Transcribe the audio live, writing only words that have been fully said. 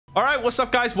All right, what's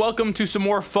up, guys? Welcome to some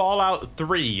more Fallout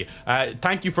 3.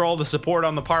 Thank you for all the support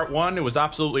on the part 1. It was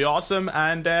absolutely awesome.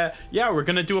 And yeah, we're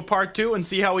going to do a part 2 and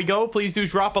see how we go. Please do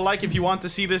drop a like if you want to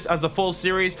see this as a full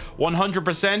series,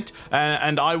 100%,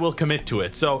 and I will commit to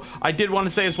it. So I did want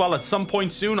to say as well, at some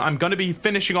point soon, I'm going to be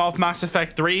finishing off Mass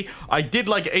Effect 3. I did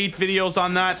like 8 videos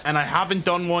on that, and I haven't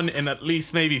done one in at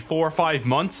least maybe 4 or 5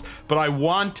 months, but I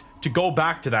want to go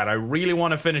back to that. I really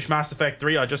want to finish Mass Effect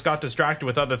 3. I just got distracted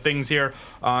with other things here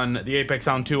on the Apex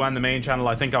Sound 2 and the main channel.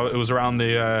 I think it was around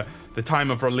the time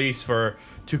of release for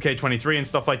 2K23 and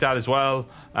stuff like that as well.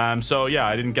 So yeah,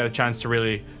 I didn't get a chance to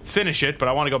really finish it, but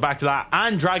I want to go back to that.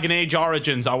 And Dragon Age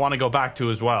Origins I want to go back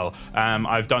to as well.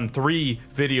 I've done 3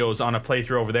 videos on a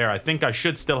playthrough over there. I think I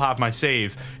should still have my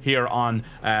save here on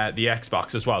the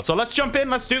Xbox as well. So let's jump in,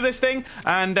 let's do this thing,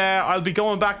 and I'll be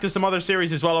going back to some other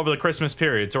series as well over the Christmas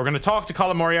period. So we're going to talk to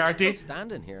Colin Moriarty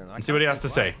and see what he has to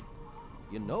say.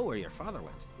 You know where your father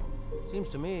went. Seems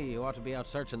to me you ought to be out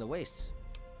searching the wastes.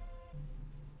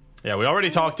 Yeah, we already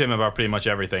talked to him about pretty much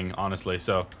everything, honestly,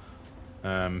 so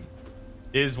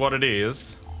is what it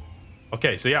is.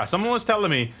 Okay, so yeah, someone was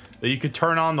telling me that you could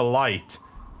turn on the light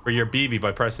for your BB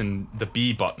by pressing the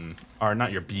B button, or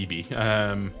not your BB.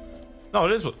 No,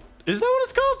 it is that what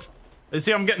it's called?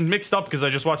 See, I'm getting mixed up because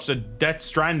I just watched a Death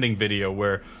Stranding video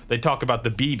where they talk about the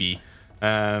BB.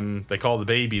 They call the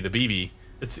baby the BB.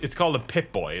 It's called a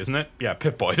Pip-Boy, isn't it? Yeah,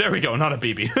 Pip-Boy. There we go, not a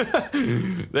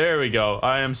BB. There we go.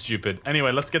 I am stupid.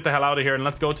 Anyway, let's get the hell out of here and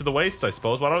let's go to the wastes, I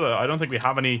suppose. What are the... I don't think we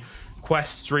have any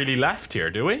quests really left here,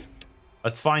 do we?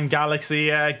 Let's find Galaxy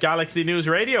News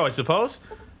Radio, I suppose.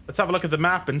 Let's have a look at the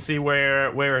map and see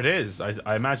where it is.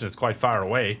 I imagine it's quite far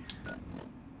away.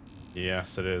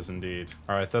 Yes, it is indeed.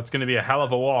 All right, that's going to be a hell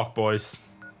of a walk, boys.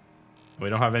 We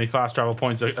don't have any fast travel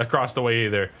points across the way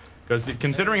either. Because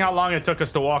considering how long it took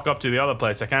us to walk up to the other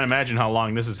place, I can't imagine how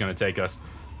long this is going to take us.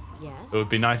 Yes. It would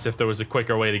be nice if there was a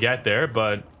quicker way to get there,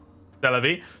 but c'est la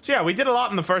vie. So yeah, we did a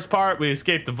lot in the first part. We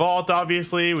escaped the vault,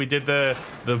 obviously. We did the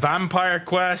vampire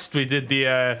quest. We did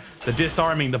the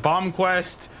disarming the bomb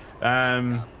quest.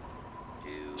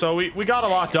 So we got a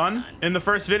lot done in the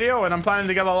first video, and I'm planning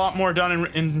to get a lot more done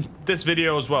in this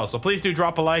video as well. So please do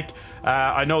drop a like.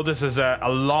 I know this is a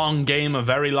long game, a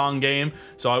very long game,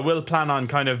 so I will plan on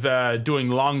kind of doing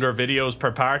longer videos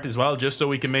per part as well, just so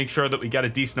we can make sure that we get a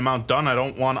decent amount done. I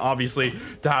don't want, obviously,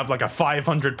 to have like a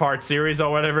 500-part series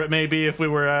or whatever it may be if we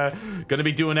were going to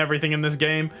be doing everything in this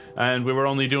game, and we were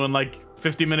only doing like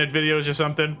 50-minute videos or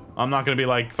something. I'm not going to be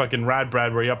like fucking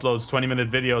Radbrad where he uploads 20-minute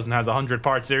videos and has a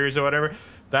 100-part series or whatever.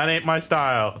 That ain't my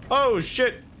style. Oh,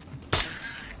 shit.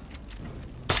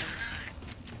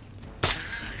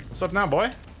 What's up now,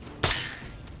 boy?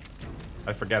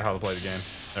 I forget how to play the game.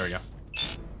 There we go.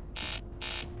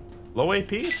 Low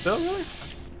AP still, really?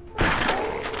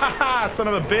 Haha, son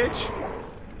of a bitch.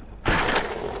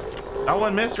 That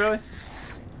one missed, really?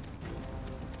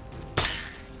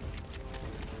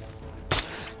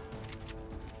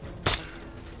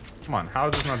 Come on, how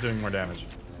is this not doing more damage?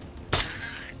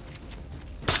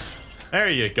 There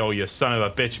you go, you son of a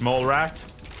bitch mole rat.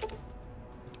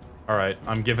 Alright,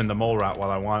 I'm giving the mole rat what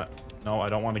I want. No, I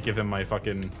don't want to give him my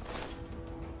fucking...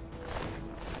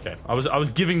 Okay, I was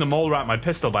giving the mole rat my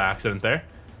pistol by accident there.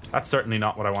 That's certainly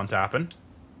not what I want to happen.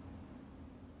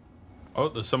 Oh,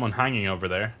 there's someone hanging over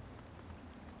there.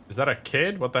 Is that a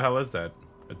kid? What the hell is that?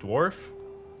 A dwarf?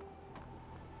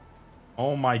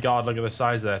 Oh my god, look at the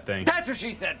size of that thing. That's what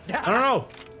she said. I don't know.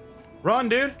 Run,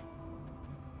 dude.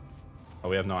 Oh,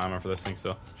 we have no ammo for this thing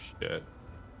still. Shit.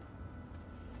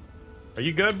 Are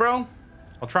you good, bro?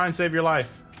 I'll try and save your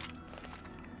life.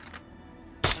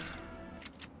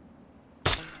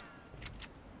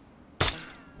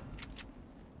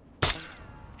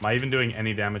 Am I even doing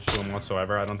any damage to him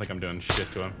whatsoever? I don't think I'm doing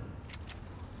shit to him.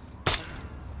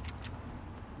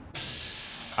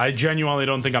 I genuinely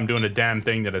don't think I'm doing a damn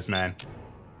thing to this man.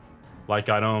 Like,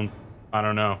 I don't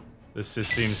know. This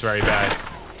just seems very bad.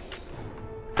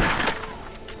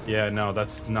 Yeah, no,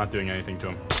 that's not doing anything to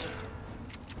him.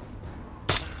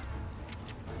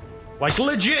 Like,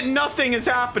 legit nothing is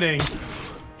happening.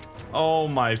 Oh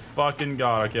my fucking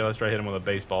god. Okay, let's try hit him with a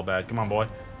baseball bat. Come on, boy.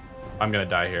 I'm gonna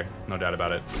die here. No doubt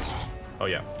about it. Oh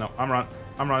yeah. No, I'm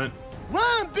running.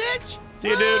 Run, bitch! See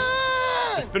you, dude.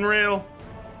 It's been real.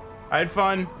 I had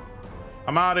fun.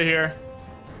 I'm out of here.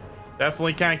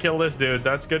 Definitely can't kill this dude.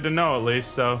 That's good to know, at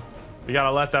least. So we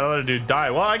gotta let that other dude die.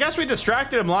 Well, I guess we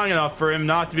distracted him long enough for him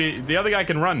not to be... The other guy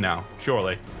can run now,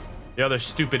 surely. The other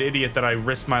stupid idiot that I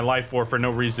risked my life for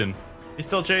no reason. He's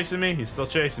still chasing me? He's still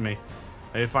chasing me.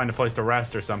 I need to find a place to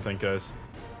rest or something, because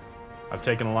I've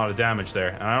taken a lot of damage there.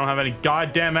 And I don't have any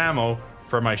goddamn ammo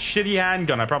for my shitty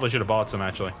handgun. I probably should have bought some,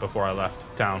 actually, before I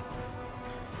left town.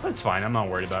 That's fine. I'm not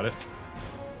worried about it.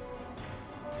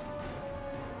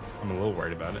 I'm a little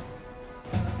worried about it.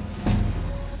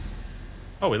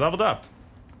 Oh, we leveled up.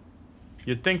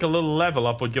 You'd think a little level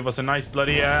up would give us a nice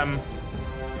bloody,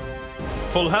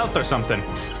 full health or something.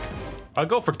 I'll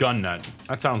go for gun nut.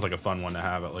 That sounds like a fun one to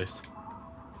have, at least.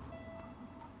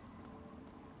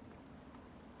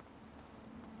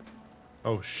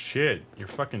 Oh shit, you're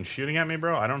fucking shooting at me,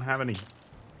 bro? I don't have any...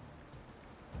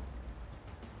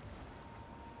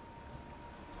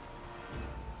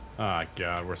 Oh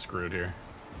god, we're screwed here.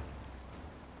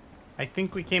 I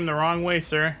think we came the wrong way,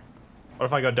 sir. What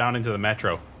if I go down into the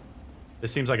metro?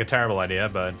 This seems like a terrible idea,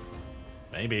 but...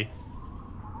 maybe.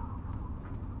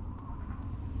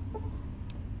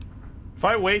 If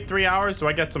I wait 3 hours, do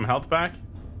I get some health back?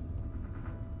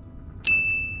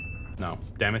 No,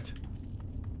 damn it.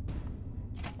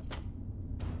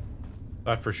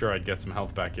 Thought for sure I'd get some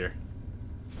health back here.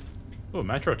 Ooh,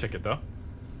 metro ticket though.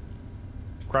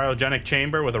 Cryogenic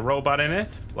chamber with a robot in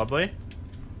it. Lovely.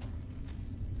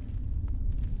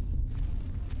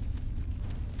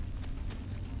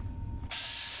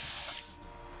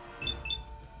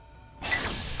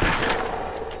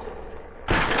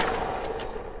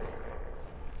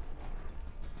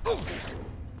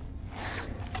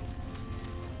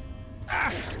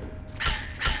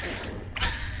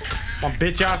 Come on,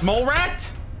 bitch-ass mole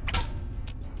rat!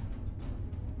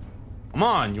 Come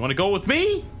on, you wanna go with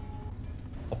me?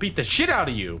 I'll beat the shit out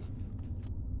of you.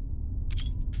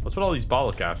 What's with all these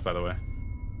bottle caps, by the way?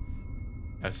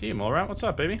 I see you, mole rat. What's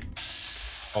up, baby?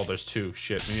 Oh, there's two.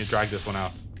 Shit, we need to drag this one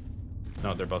out.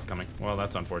 No, they're both coming. Well,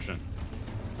 that's unfortunate.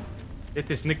 Get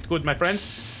this nicked good, my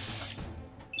friends.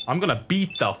 I'm gonna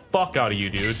beat the fuck out of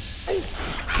you, dude.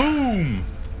 Boom!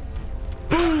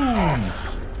 Boom!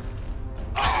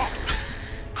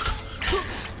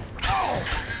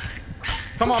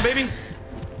 Come on, baby.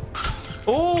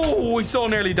 Oh, we so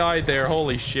nearly died there.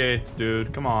 Holy shit,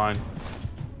 dude. Come on.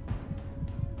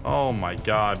 Oh my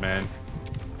god, man.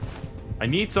 I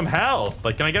need some health.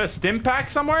 Like, can I get a stim pack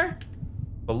somewhere?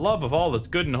 The love of all that's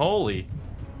good and holy.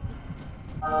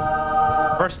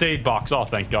 First aid box. Oh,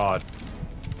 thank god.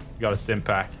 We got a stim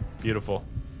pack. Beautiful.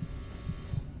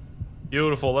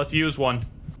 Beautiful. Let's use one.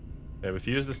 Okay, we've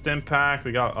used the stim pack.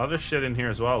 We got other shit in here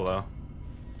as well, though.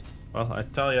 Well, I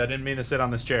tell you, I didn't mean to sit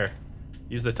on this chair.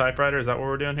 Use the typewriter, is that what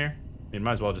we're doing here? I mean,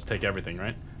 might as well just take everything,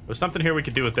 right? There's something here we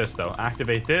could do with this, though.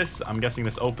 Activate this. I'm guessing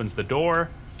this opens the door.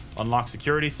 Unlock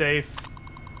security safe.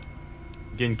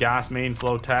 Begin gas main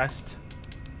flow test.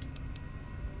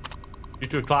 Due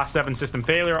to a Class 7 system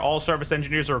failure, all service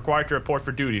engineers are required to report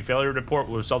for duty. Failure to report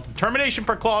will result in termination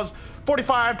per clause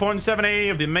 45.7a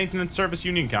of the Maintenance Service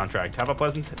Union contract. Have a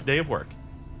pleasant day of work.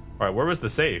 All right, where was the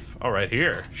safe? Oh, right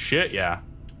here. Shit, yeah.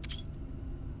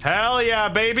 Hell yeah,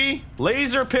 baby.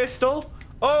 Laser pistol.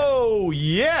 Oh,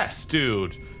 yes,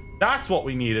 dude. That's what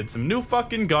we needed. Some new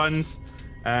fucking guns.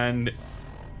 And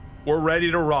we're ready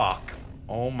to rock.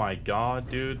 Oh my god,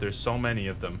 dude. There's so many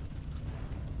of them.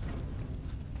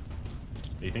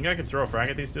 Do you think I could throw a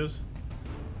frag at these dudes?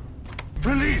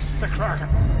 Release the Kraken.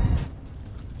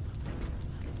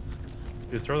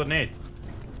 Dude, throw the nade.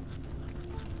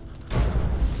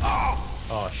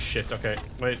 Oh, shit. Okay,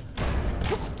 wait.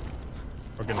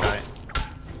 We're gonna die.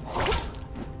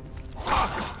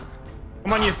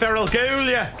 Come on, you feral ghoul,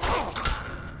 yeah.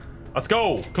 Let's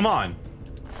go. Come on.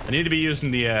 I need to be using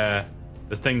the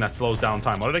thing that slows down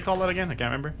time. What do they call that again? I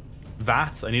can't remember.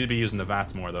 VATS. I need to be using the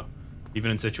VATS more, though. Even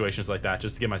in situations like that,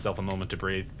 just to give myself a moment to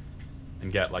breathe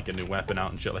and get like a new weapon out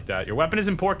and shit like that. Your weapon is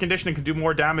in poor condition and can do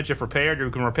more damage if repaired.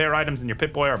 You can repair items in your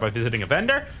Pip-Boy or by visiting a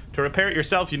vendor. To repair it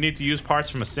yourself, you need to use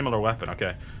parts from a similar weapon.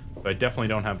 Okay, but I definitely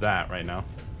don't have that right now.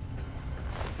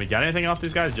 We got anything off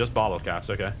these guys? Just bottle caps.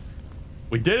 Okay,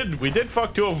 we did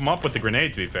fuck two of them up with the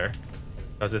grenade, to be fair,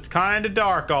 because it's kind of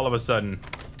dark all of a sudden.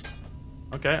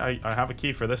 Okay, I have a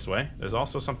key for this way. There's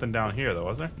also something down here, though,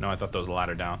 was there? No, I thought there was a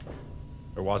ladder down.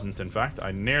 There wasn't, in fact.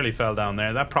 I nearly fell down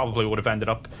there. That probably would have ended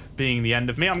up being the end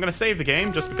of me. I'm gonna save the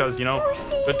game just because, you know,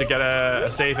 good to get a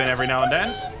save in every now and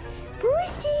then.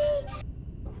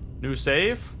 New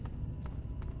save.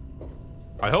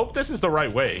 I hope this is the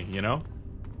right way, you know?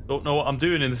 Don't know what I'm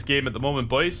doing in this game at the moment,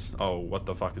 boys. Oh, what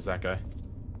the fuck is that guy?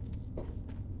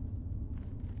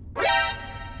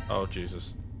 Oh,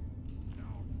 Jesus.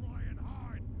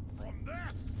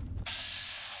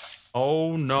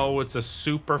 Oh no, it's a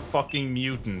super fucking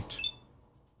mutant.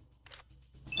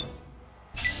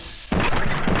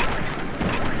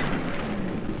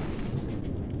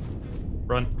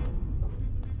 Run.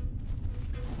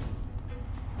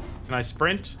 Can I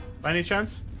sprint by any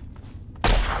chance?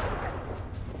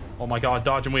 Oh my god,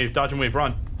 dodge and weave,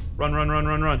 run. Run, run, run,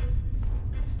 run, run.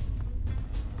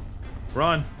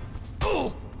 Run.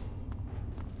 Oh!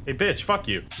 Hey, bitch, fuck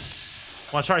you.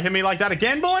 Wanna try to hit me like that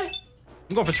again, boy?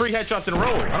 I'm going for 3 headshots in a row.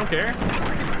 I don't care.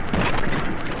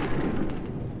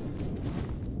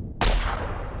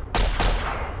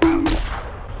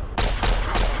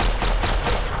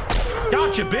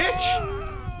 Gotcha,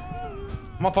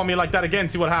 bitch! Come up on me like that again,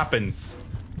 see what happens.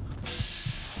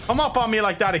 Come up on me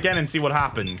like that again and see what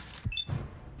happens.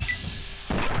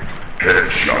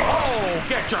 Headshot! Oh,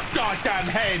 get your goddamn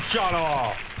headshot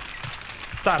off!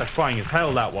 Satisfying as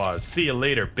hell that was. See you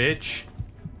later, bitch.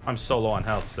 I'm so low on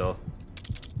health still.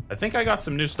 I think I got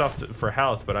some new stuff for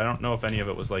health, but I don't know if any of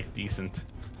it was like decent.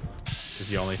 Is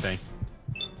the only thing.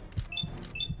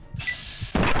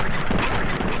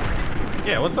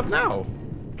 Yeah, what's up now?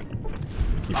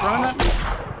 Keep running at me?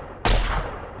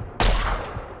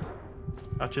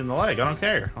 Got you in the leg, I don't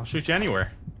care. I'll shoot you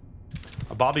anywhere.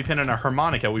 A bobby pin and a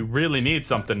harmonica. We really need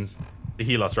something to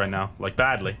heal us right now, like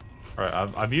badly. All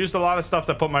right, I've used a lot of stuff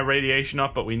to put my radiation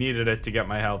up, but we needed it to get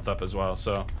my health up as well,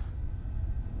 so.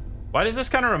 Why does this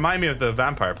kind of remind me of the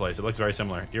vampire place? It looks very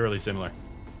similar, eerily similar.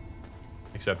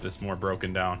 Except it's more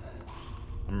broken down.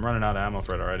 I'm running out of ammo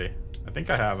for it already. I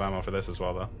think I have ammo for this as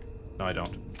well, though. No, I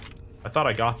don't. I thought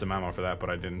I got some ammo for that,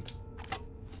 but I didn't.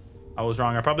 I was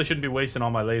wrong. I probably shouldn't be wasting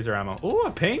all my laser ammo. Ooh,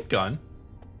 a paint gun.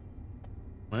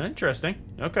 Well, interesting.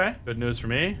 Okay, good news for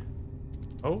me.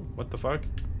 Oh, what the fuck?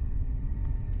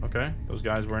 Okay, those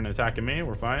guys weren't attacking me.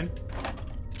 We're fine.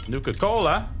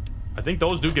 Nuka-Cola. I think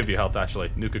those do give you health, actually.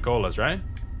 Nuka-Colas, right?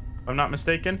 If I'm not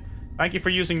mistaken. Thank you for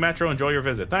using Metro. Enjoy your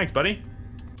visit. Thanks, buddy.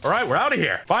 All right, we're out of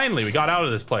here. Finally, we got out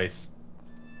of this place.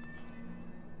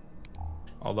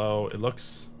 Although, it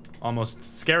looks almost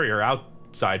scarier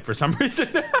outside for some reason.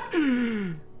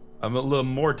 I'm a little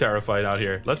more terrified out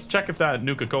here. Let's check if that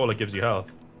Nuka-Cola gives you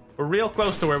health. We're real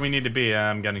close to where we need to be.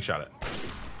 I'm getting shot at.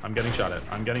 I'm getting shot at.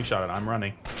 I'm getting shot at. I'm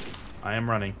running. I am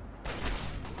running.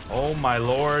 Oh my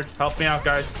lord. Help me out,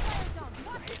 guys.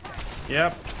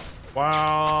 Yep.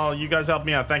 Wow, you guys helped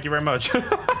me out. Thank you very much. 2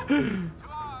 arms,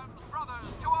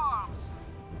 brothers, 2 arms.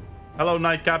 Hello,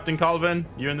 Knight Captain Colvin.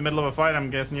 You're in the middle of a fight.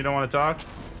 I'm guessing you don't want to talk.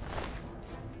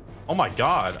 Oh my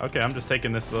god. Okay, I'm just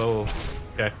taking this little...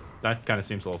 Okay, that kind of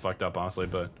seems a little fucked up, honestly,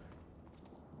 but...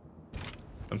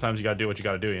 Sometimes you gotta do what you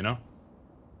gotta do, you know?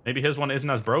 Maybe his one isn't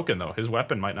as broken, though. His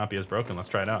weapon might not be as broken. Let's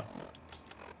try it out.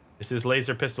 Is his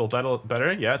laser pistol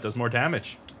better? Yeah, it does more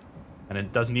damage. And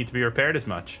it doesn't need to be repaired as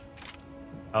much.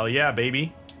 Oh yeah,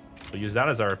 baby. We'll use that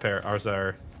as our repair, as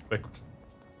our quick...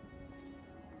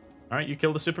 Alright, you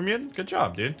killed the super mutant? Good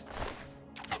job, dude.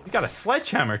 You got a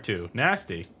sledgehammer, too.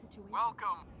 Nasty. Welcome.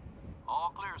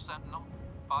 All clear, Sentinel.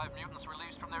 5 mutants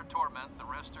released from their torment. The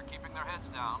rest are keeping their heads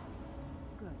down.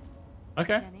 Good.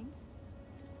 Okay. Jennings?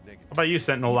 How about you,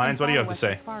 Sentinel Lions? What do you have to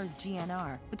say? As far as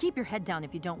GNR, but keep your head down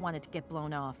if you don't want it to get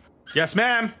blown off. Yes,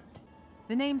 ma'am.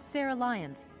 The name's Sarah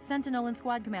Lyons, Sentinel and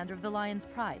Squad Commander of the Lion's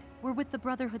Pride. We're with the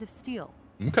Brotherhood of Steel.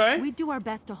 Okay. We do our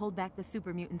best to hold back the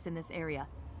super mutants in this area,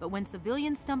 but when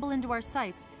civilians stumble into our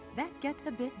sites, that gets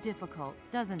a bit difficult,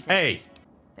 doesn't it? Hey.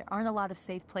 There aren't a lot of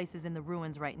safe places in the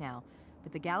ruins right now,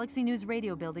 but the Galaxy News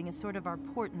radio building is sort of our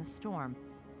port in the storm.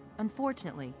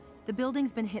 Unfortunately, the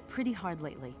building's been hit pretty hard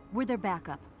lately. We're their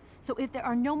backup. So if there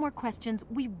are no more questions,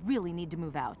 we really need to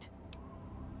move out.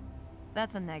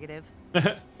 That's a negative.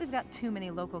 We've got too many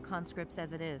local conscripts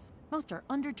as it is. Most are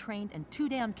undertrained and too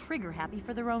damn trigger-happy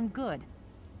for their own good.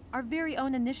 Our very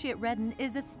own Initiate Redden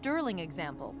is a sterling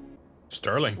example.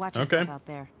 Sterling. Watch Okay. yourself out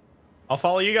there. I'll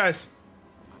follow you guys.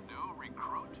 A new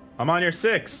recruit. I'm on your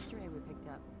 6. Stray we picked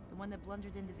up. The one that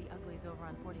blundered into the uglies over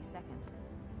on 42nd.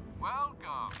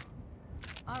 Welcome.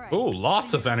 All right. Ooh,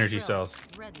 lots so of here's the energy drill. cells.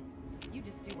 Redden, you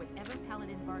just do whatever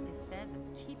Paladin Vargas says and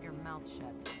keep your mouth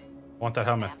shut. Want that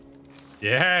helmet?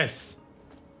 Yes.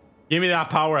 Give me that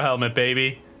power helmet,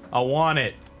 baby. I want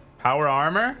it. Power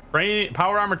armor?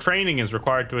 Power armor training is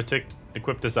required to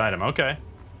equip this item. Okay.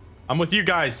 I'm with you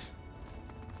guys.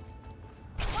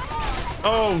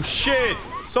 Oh, shit.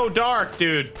 It's so dark,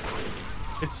 dude.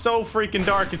 It's so freaking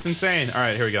dark. It's insane. All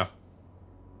right, here we go.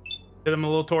 Hit him a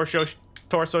little torso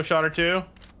shot or two.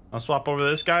 I'll swap over to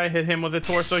this guy. Hit him with a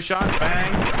torso shot.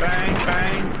 Bang, bang,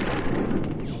 bang.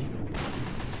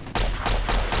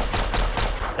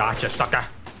 Gotcha, sucker.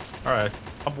 All right.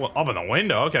 Up in the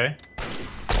window. Okay.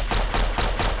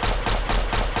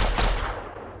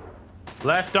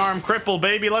 Left arm cripple,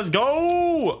 baby. Let's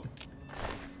go.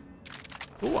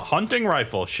 Ooh, a hunting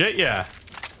rifle. Shit, yeah.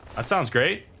 That sounds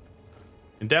great.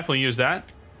 Can definitely use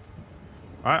that.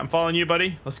 All right, I'm following you,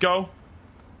 buddy. Let's go.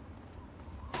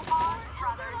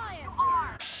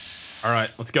 All right,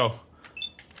 let's go.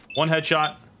 One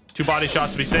headshot. 2 body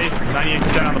shots to be safe.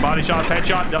 98% on the body shots.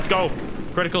 Headshot. Let's go.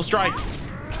 Critical strike.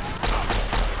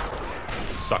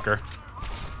 Sucker.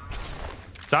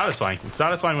 Satisfying. It's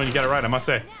satisfying when you get it right, I must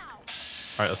say.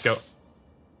 All right, let's go.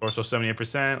 Torso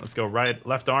 78%. Let's go right,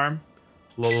 left arm.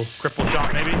 Little cripple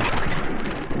shot, maybe.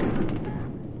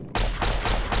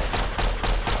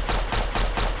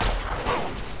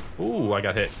 Ooh, I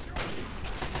got hit.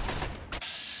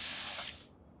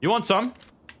 You want some?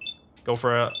 Go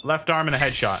for a left arm and a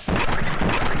headshot.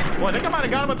 Well, I think I might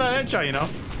have got him with that headshot, you know.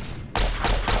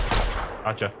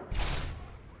 Gotcha.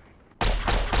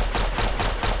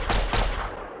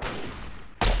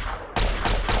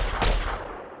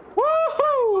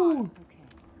 Woohoo!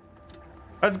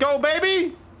 Let's go,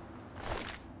 baby!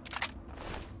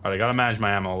 Alright, I gotta manage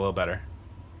my ammo a little better.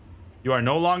 You are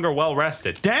no longer well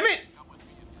rested. Damn it!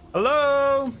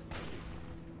 Hello?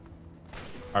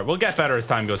 Alright, we'll get better as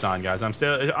time goes on, guys. I'm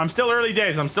still early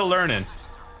days. I'm still learning.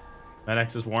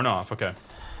 Med-X is worn off. Okay.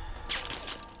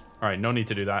 Alright, no need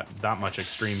to do that much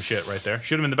extreme shit right there.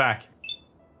 Shoot him in the back.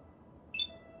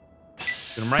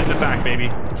 Shoot him right in the back, baby.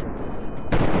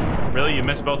 Really? You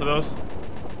missed both of those?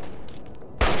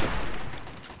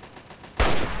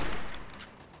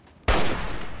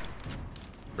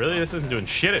 Really? This isn't doing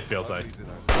shit, it feels like.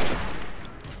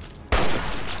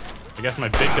 I guess my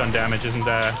big gun damage isn't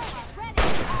that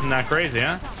crazy,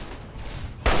 huh?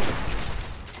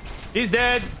 He's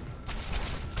dead. To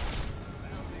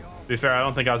be fair, I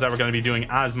don't think I was ever going to be doing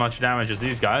as much damage as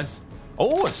these guys.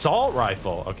 Oh, assault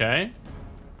rifle. Okay.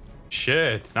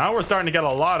 Shit. Now we're starting to get a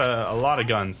lot of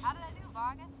guns.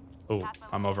 Oh,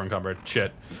 I'm over encumbered.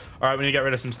 Shit. All right, we need to get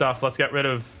rid of some stuff. Let's get rid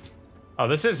of. Oh,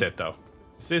 this is it though.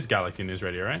 This is Galaxy News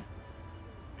Radio, right?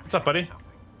 What's up, buddy?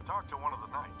 Talk to one of the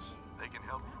knights. They can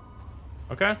help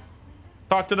you. Okay.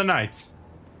 Talk to the knights.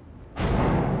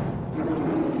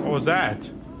 What was that?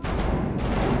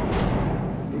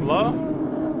 Hello?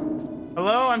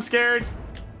 Hello? I'm scared.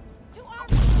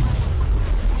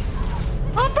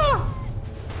 Papa!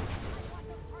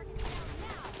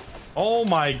 Oh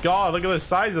my god, look at the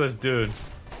size of this dude.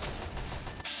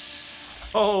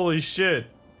 Holy shit.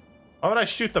 Why would I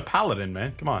shoot the paladin,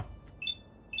 man? Come on.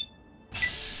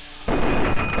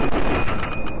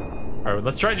 Alright,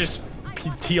 let's try just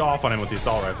tee off on him with the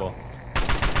assault rifle.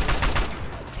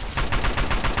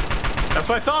 That's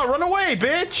what I thought. Run away,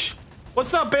 bitch!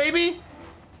 What's up, baby?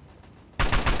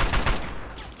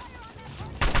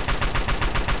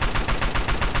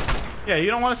 Yeah, you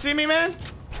don't want to see me, man?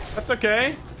 That's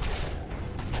okay.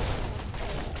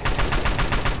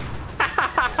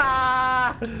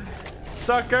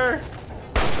 Sucker.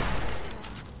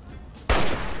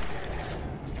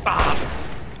 Ah.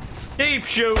 Keep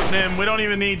shooting him. We don't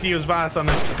even need to use VATS on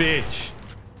this bitch.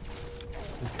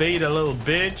 Just bait a little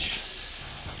bitch.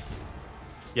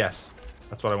 Yes.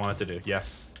 That's what I wanted to do.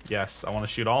 Yes. Yes. I want to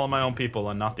shoot all of my own people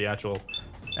and not the actual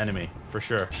enemy. For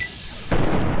sure.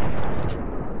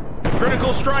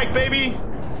 Critical strike, baby.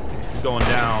 He's going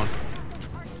down.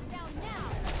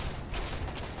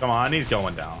 Come on. He's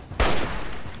going down.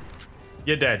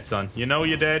 You're dead, son. You know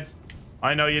you're dead.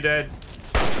 I know you're dead.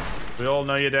 We all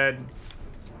know you're dead.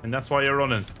 And that's why you're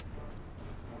running.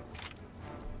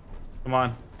 Come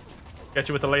on. Get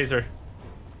you with the laser.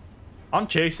 I'm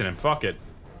chasing him. Fuck it.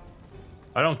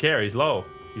 I don't care. He's low.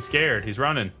 He's scared. He's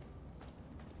running.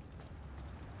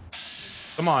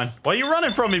 Come on. Why are you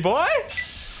running from me, boy?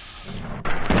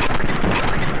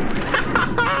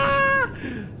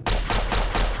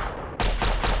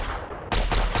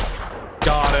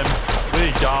 Got him. We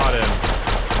got him.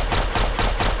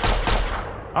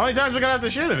 How many times are we gonna have to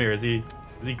shoot him here? Is he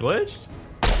glitched?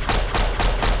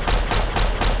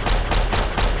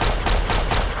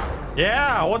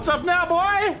 Yeah, what's up now,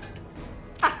 boy?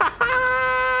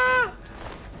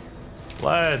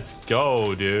 Let's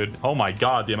go, dude. Oh my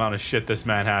god, the amount of shit this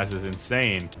man has is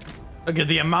insane. Look at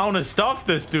the amount of stuff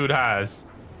this dude has.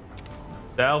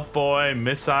 Stealth boy,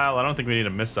 missile. I don't think we need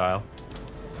a missile.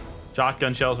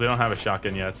 Shotgun shells. We don't have a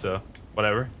shotgun yet, so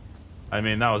whatever. I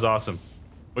mean, that was awesome.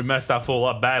 We messed that fool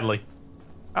up badly.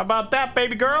 How about that,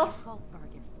 baby girl?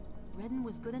 Redden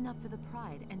was good enough for the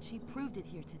Pride, and she proved it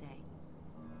here today.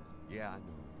 Yeah, I know.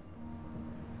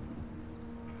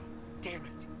 Damn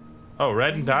it. Oh,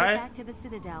 Redden died? Back to the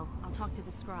Citadel. I'll talk to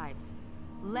the scribes.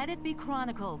 Let it be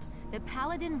chronicled that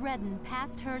Paladin Redden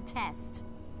passed her test.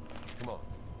 Come on.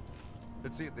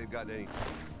 Let's see if they've got any.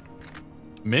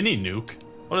 Mini nuke?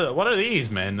 What are these,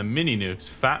 man? The mini nukes.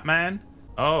 Fat man?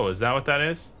 Oh, is that what that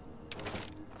is?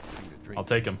 I'll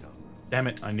take him. Damn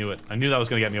it, I knew it. I knew that was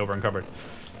gonna get me over encumbered.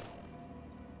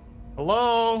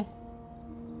 Hello?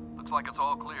 Looks like it's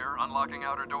all clear. Unlocking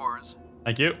outer doors.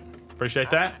 Thank you.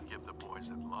 Appreciate that. And give the boys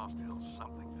at Lost Hills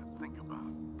something to think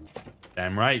about.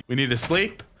 Damn right. We need to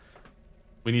sleep.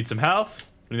 We need some health.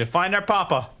 We need to find our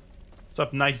papa. What's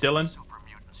up, Knight Dillon? Super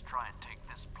mutants try and take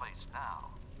this place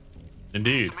now.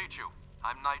 Indeed. Nice to meet you.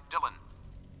 I'm Knight Dillon.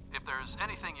 If there's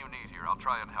anything you need here, I'll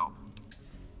try and help.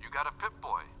 You got a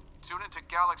Pip-Boy. Tune into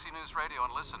Galaxy News Radio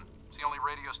and listen. It's the only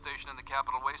radio station in the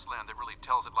capital wasteland that really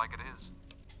tells it like it is.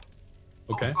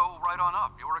 Okay. Oh, go right on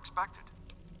up. You were expected.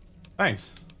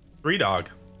 Thanks. 3-Dog.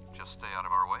 Just stay out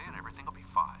of our way and everything will be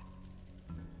fine.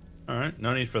 All right.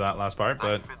 No need for that last part,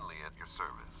 I'm but Finley at your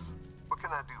service. What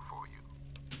can I do for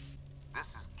you?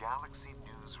 This is Galaxy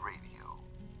News Radio,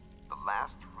 the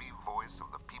last free voice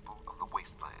of the people of the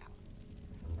wasteland.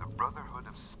 The Brotherhood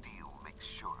of Steel makes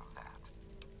sure of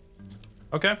that.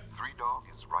 okay. 3-Dog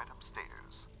is right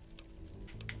upstairs.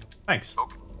 Thanks.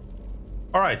 Okay.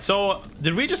 All right. So,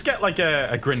 did we just get like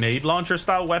a grenade launcher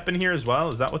style weapon here as well?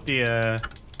 Is that what the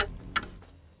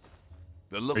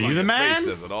The look Are on you the your man? face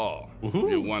says it all.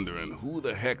 Woohoo. You're wondering who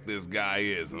the heck this guy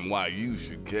is and why you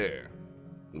should care.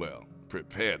 Well,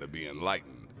 prepare to be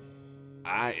enlightened.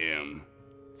 I am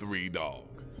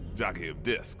 3-Dog, jockey of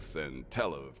discs and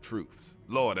teller of truths,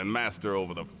 lord and master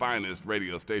over the finest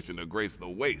radio station to grace the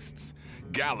wastes,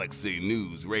 Galaxy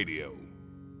News Radio.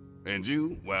 And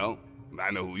you, well,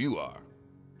 I know who you are.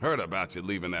 Heard about you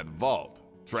leaving that vault,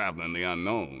 traveling the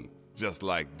unknown, just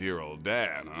like dear old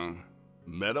dad, huh?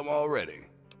 Met him already.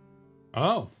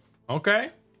 Oh,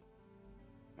 okay.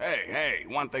 Hey,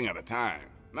 one thing at a time.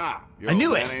 Nah, I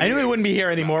knew it. I knew he wouldn't be here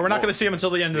anymore. We're not going to see him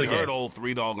until the end of the Heard game. old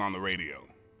 3-Dog on the radio.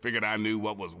 Figured I knew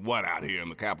what was what out here in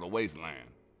the capital wasteland.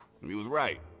 And he was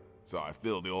right, so I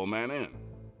filled the old man in.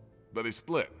 But he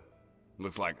split.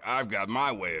 Looks like I've got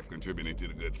my way of contributing to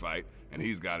the good fight, and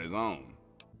he's got his own.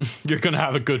 You're going to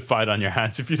have a good fight on your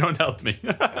hands if you don't help me.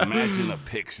 Imagine a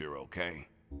picture, okay?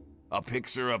 A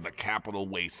picture of the capital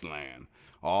wasteland.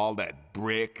 All that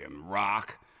brick and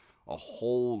rock. A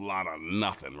whole lot of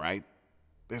nothing, right?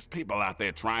 There's people out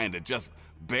there trying to just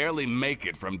barely make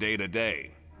it from day to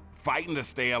day. Fighting to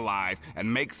stay alive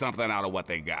and make something out of what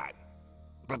they got.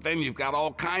 But then you've got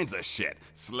all kinds of shit.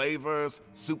 Slavers,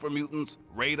 super mutants,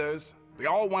 raiders. They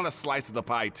all want a slice of the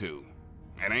pie too.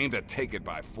 And aim to take it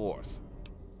by force.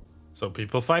 So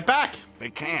people fight back. They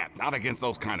can't, not against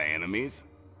those kind of enemies.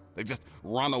 They just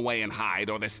run away and hide,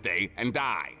 or they stay and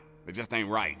die. It just ain't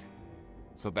right.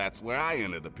 So that's where I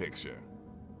enter the picture.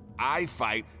 I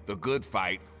fight the good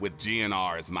fight with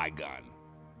GNR as my gun.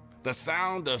 The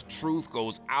sound of truth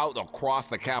goes out across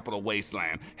the capital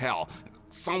wasteland. Hell,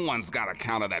 someone's gotta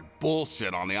counter that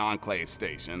bullshit on the Enclave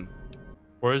station.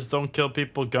 Words don't kill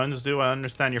people, guns do. I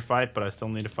understand your fight, but I still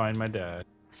need to find my dad.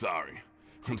 Sorry.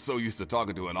 I'm so used to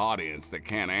talking to an audience that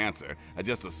can't answer, I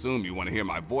just assume you want to hear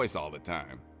my voice all the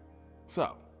time.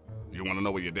 So, you want to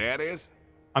know where your dad is?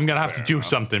 I'm going to have to Fair do enough.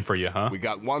 something for you, huh? We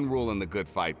got one rule in the good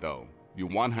fight, though. You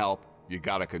want help, you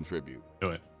gotta contribute.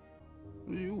 Do it.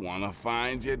 You want to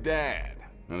find your dad.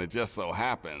 And it just so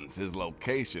happens his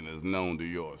location is known to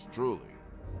yours truly.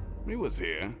 He was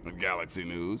here at Galaxy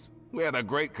News. We had a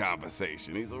great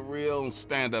conversation. He's a real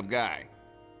stand-up guy.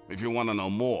 If you want to know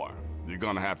more, you're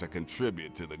gonna have to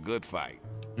contribute to the good fight.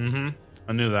 Mm-hmm.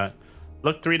 I knew that.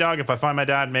 Look, 3-Dog, if I find my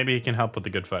dad, maybe he can help with the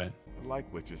good fight. I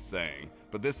like what you're saying,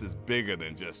 but this is bigger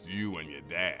than just you and your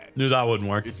dad. Knew that wouldn't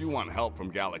work. If you want help from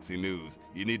Galaxy News,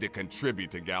 you need to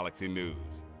contribute to Galaxy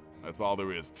News. That's all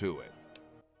there is to it.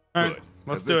 All Good, right,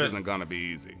 let's 'cause do this it. isn't gonna be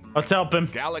easy. Let's help him.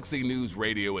 Galaxy News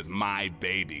Radio is my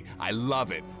baby. I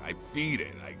love it. I feed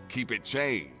it. I keep it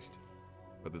changed.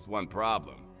 But there's one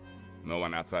problem. No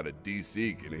one outside of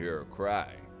DC can hear her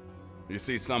cry. You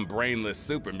see, some brainless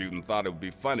super mutant thought it would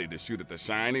be funny to shoot at the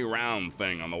shiny round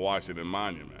thing on the Washington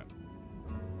Monument.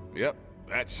 Yep,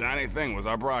 that shiny thing was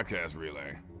our broadcast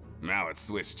relay. Now it's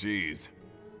Swiss cheese.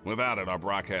 Without it, our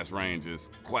broadcast range is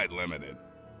quite limited.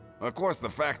 Of course, the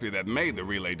factory that made the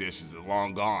relay dishes is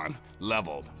long gone,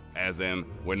 leveled, as in,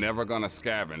 we're never gonna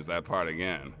scavenge that part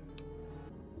again.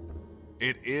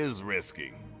 It is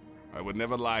risky. I would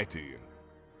never lie to you.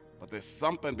 But there's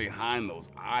something behind those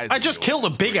eyes. I of just yours killed a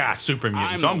that's big great. ass super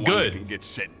mutant, I'm so the I'm one good. that can get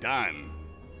shit done.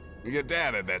 Your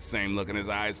dad had that same look in his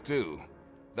eyes too.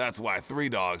 That's why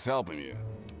 3-Dog's helping you.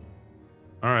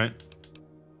 All right.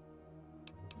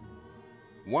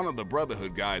 One of the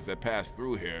Brotherhood guys that passed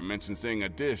through here mentioned seeing a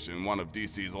dish in one of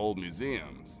DC's old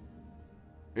museums.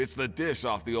 It's the dish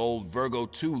off the old Virgo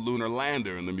 2 lunar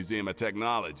lander in the Museum of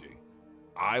Technology.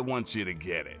 I want you to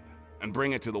get it and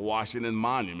bring it to the Washington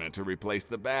Monument to replace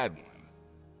the bad one.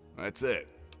 That's it.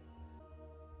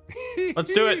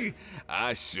 Let's do it.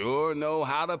 I sure know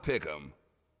how to pick 'em.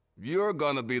 You're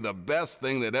gonna be the best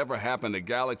thing that ever happened to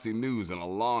Galaxy News in a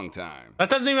long time. That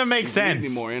doesn't even make If you need sense.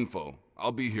 any more info,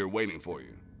 I'll be here waiting for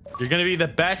you. You're gonna be the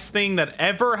best thing that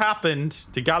ever happened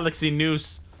to Galaxy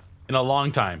News in a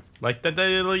long time. Like,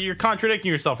 you're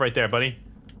contradicting yourself right there, buddy.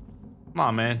 Come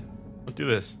on, man. Don't do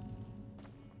this.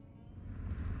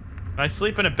 Can I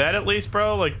sleep in a bed at least,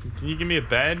 bro? Like, can you give me a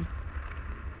bed?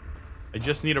 I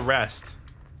just need a rest.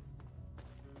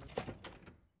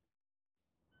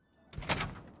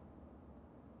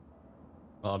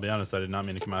 Well, I'll be honest, I did not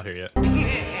mean to come out here yet.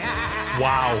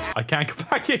 Wow, I can't go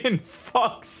back in.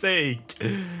 Fuck's sake.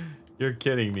 You're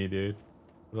kidding me, dude.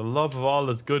 For the love of all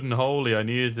that's good and holy, I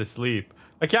needed to sleep.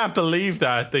 I can't believe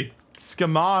that. They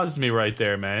skamazed me right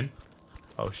there, man.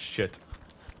 Oh, shit.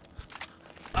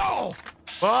 Oh!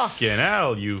 Fucking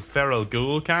hell, you feral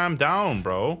ghoul. Calm down,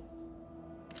 bro.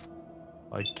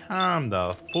 Like, calm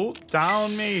the fuck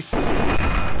down, mate.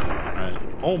 Right.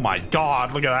 Oh my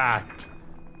god, look at that.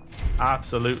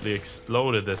 Absolutely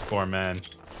exploded this poor man.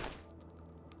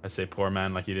 I say poor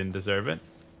man like he didn't deserve it.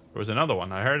 There was another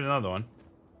one. I heard another one.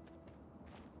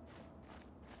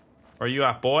 Where are you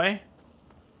at, boy?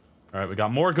 Alright, we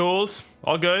got more ghouls.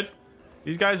 All good.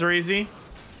 These guys are easy.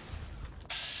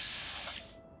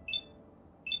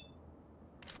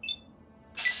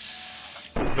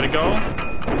 Give it a go.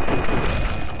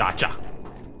 Gotcha.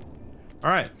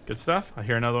 Alright, good stuff. I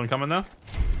hear another one coming though.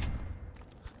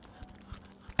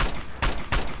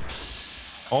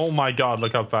 Oh my god,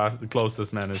 look how close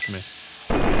this man is to me.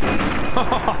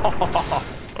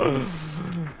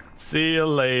 See you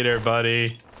later,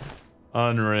 buddy.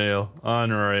 Unreal.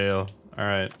 Unreal.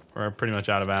 Alright, we're pretty much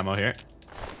out of ammo here.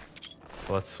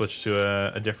 So let's switch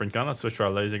to a different gun. Let's switch to our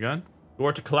laser gun.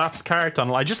 Door to collapse car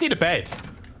tunnel. I just need a bed.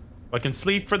 I can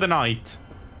sleep for the night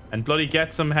and bloody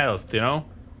get some health, you know?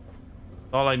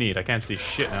 That's all I need. I can't see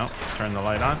shit now. Let's turn the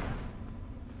light on.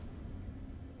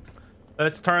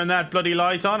 Let's turn that bloody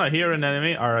light on. I hear an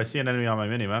enemy, or I see an enemy on my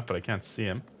minimap, but I can't see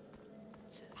him.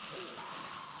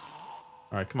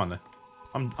 All right, come on then.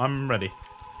 I'm ready.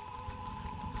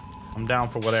 I'm down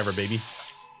for whatever, baby.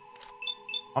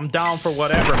 I'm down for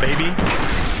whatever, baby.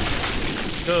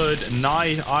 Good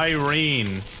night,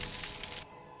 Irene.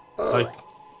 Like,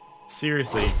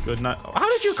 seriously, good night. How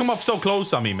did you come up so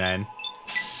close on me, man?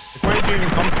 Like, where did you even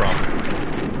come from?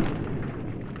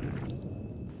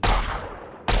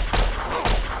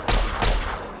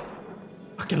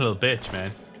 Fucking little bitch,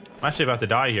 man. I'm actually about to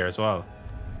die here as well.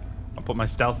 I'll put my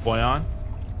stealth boy on.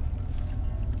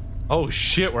 Oh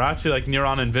shit, we're actually like near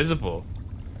on invisible.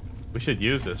 We should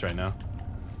use this right now.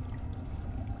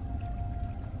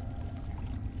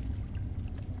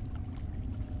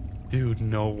 Dude,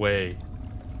 no way.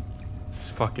 This is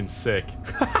fucking sick.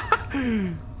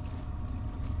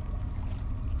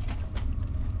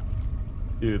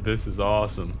 Dude, this is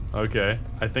awesome. Okay,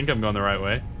 I think I'm going the right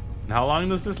way. And how long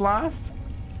does this last?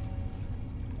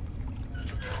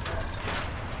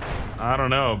 I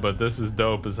don't know, but this is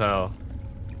dope as hell.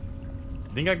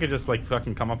 I think I could just like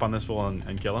fucking come up on this fool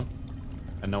and kill him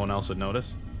and no one else would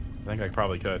notice. I think I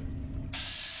probably could.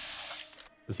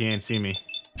 Cause he ain't seen me.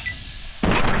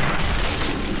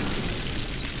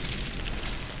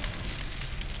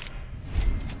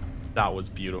 That was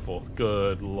beautiful.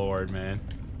 Good lord, man.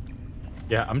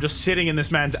 Yeah, I'm just sitting in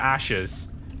this man's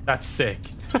ashes. That's sick.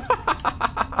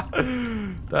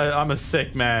 I'm a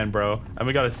sick man, bro. And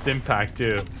we got a stim pack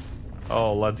too.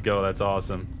 Oh, let's go. That's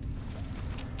awesome.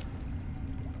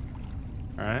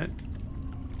 Alright.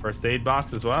 First aid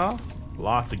box as well.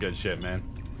 Lots of good shit, man.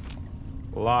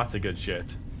 Lots of good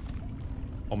shit.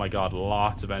 Oh my god,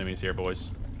 lots of enemies here,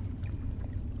 boys.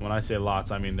 When I say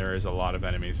lots, I mean there is a lot of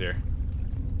enemies here.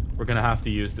 We're gonna have to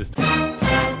use this.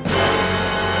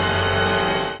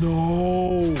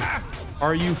 No!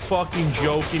 Are you fucking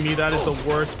joking me? That is the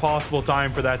worst possible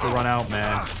time for that to run out,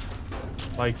 man.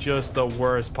 Like, just the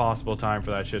worst possible time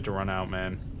for that shit to run out,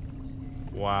 man.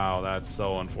 Wow, that's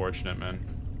so unfortunate, man.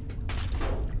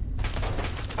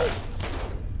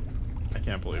 I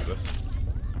can't believe this.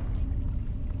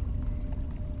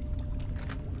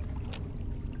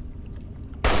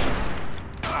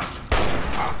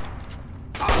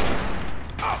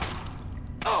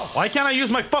 Why can't I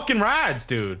use my fucking rads,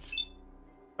 dude?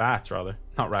 Bats, rather.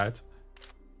 Not rads.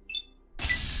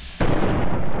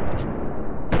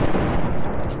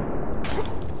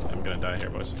 I'm gonna die here,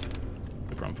 boys.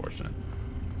 Super unfortunate.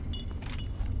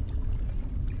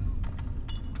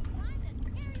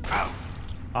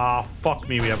 Ah, fuck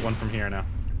me. We have one from here now.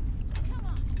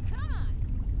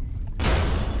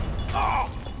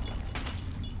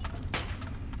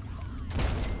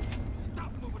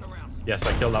 Yes,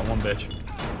 I killed that one bitch.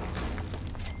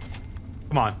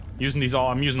 Come on. Using these all.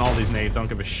 I'm using all these nades. I don't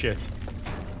give a shit.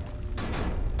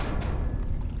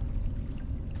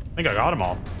 I think I got them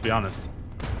all, to be honest.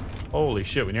 Holy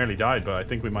shit, we nearly died, but I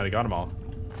think we might have got them all.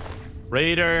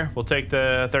 Raider, we'll take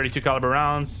the 32 caliber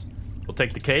rounds. We'll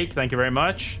take the cake, thank you very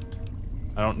much.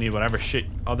 I don't need whatever shit,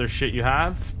 other shit you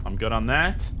have. I'm good on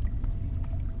that.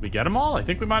 We get them all? I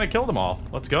think we might have killed them all.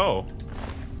 Let's go.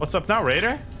 What's up now,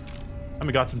 Raider? And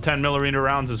we got some 10mm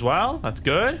rounds as well. That's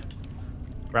good.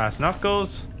 Brass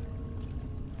knuckles.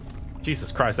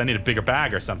 Jesus Christ, I need a bigger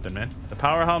bag or something, man. The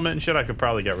power helmet and shit I could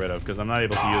probably get rid of because I'm not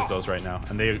able to use those right now.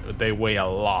 And they weigh a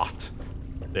lot.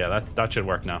 Yeah, that should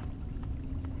work now.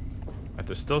 But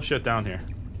there's still shit down here.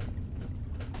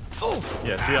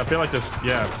 Yeah, see, I feel like this...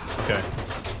 Yeah, okay.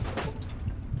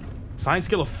 Science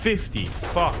skill of 50.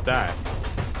 Fuck that.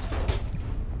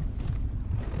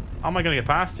 How am I gonna get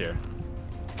past here?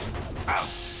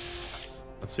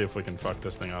 Let's see if we can fuck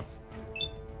this thing up.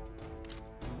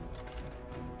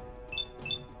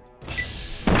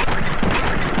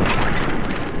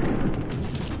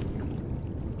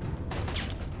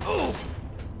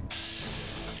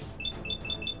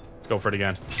 Go for it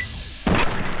again.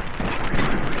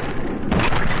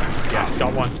 Yes,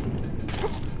 got one.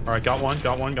 All right, got one.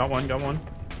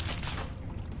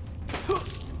 Oh,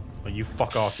 you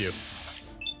fuck off, you.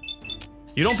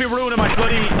 You don't be ruining my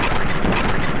bloody...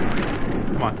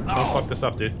 Come on, don't fuck this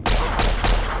up, dude.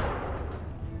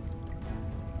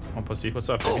 Come on, pussy. What's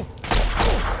up, baby?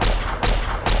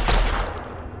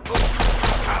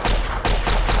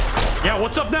 Yeah,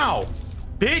 what's up now?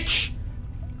 Bitch!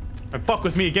 And fuck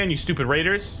with me again, you stupid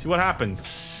raiders. See what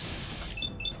happens.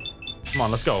 Come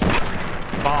on, let's go.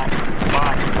 Bomb.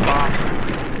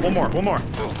 One more.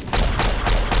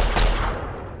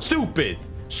 Stupid.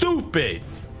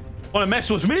 Wanna mess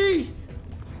with me?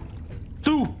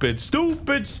 Stupid.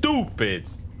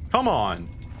 Come on.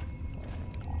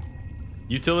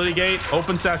 Utility gate,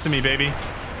 open sesame, baby.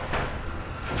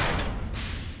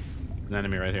 An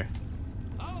enemy right here.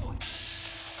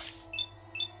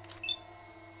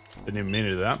 Didn't even mean to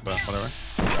do that, but whatever.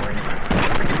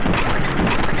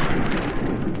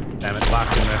 Damn it,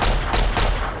 last two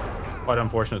missed. Quite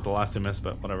unfortunate the last two missed,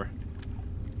 but whatever.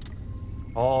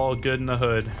 All good in the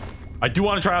hood. I do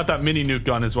want to try out that mini nuke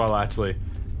gun as well, actually.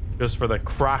 Just for the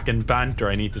crack and banter,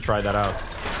 I need to try that out.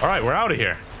 Alright, we're out of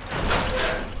here.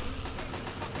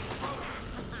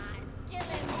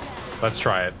 Let's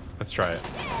try it.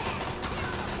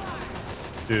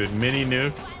 Dude, mini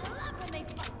nukes.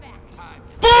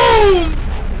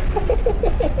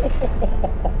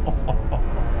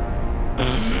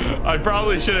 I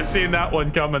probably should have seen that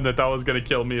one coming, that was gonna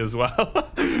kill me as well.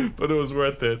 But it was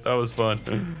worth it. That was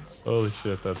fun. Holy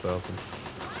shit, that's awesome.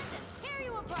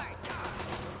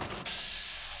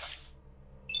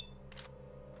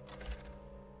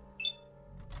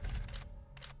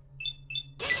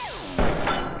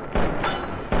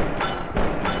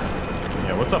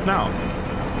 Yeah, what's up now?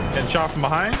 Getting shot from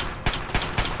behind?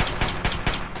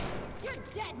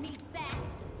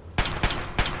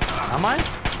 Am I?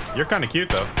 You're kind of cute,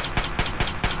 though.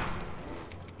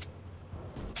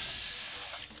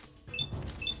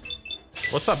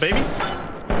 What's up, baby?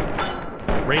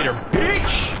 Raider,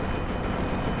 bitch!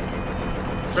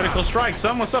 Critical strike,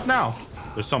 son. What's up now?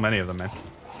 There's so many of them, man.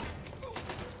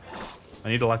 I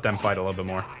need to let them fight a little bit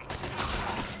more.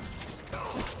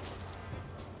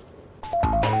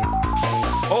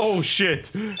 Oh,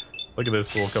 shit. Look at this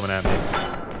fool coming at me.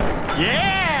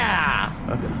 Yeah!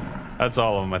 That's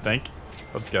all of them, I think.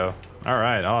 Let's go. All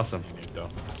right, awesome.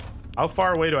 How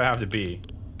far away do I have to be?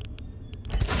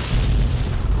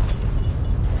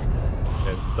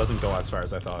 It doesn't go as far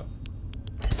as I thought.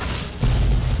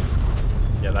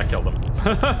 Yeah, that killed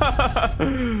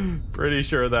him. Pretty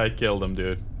sure that killed him,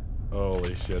 dude.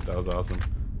 Holy shit, that was awesome.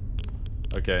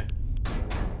 Okay.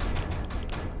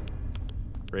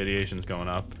 Radiation's going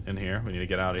up in here. We need to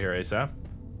get out of here ASAP.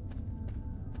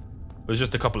 There's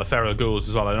just a couple of feral ghouls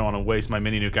as well. I don't want to waste my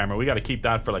mini nuke armor. We got to keep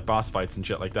that for like boss fights and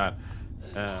shit like that.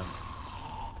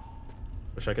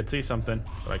 Wish I could see something,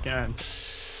 but I can't.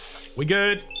 We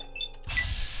good.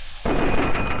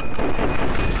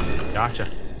 Gotcha.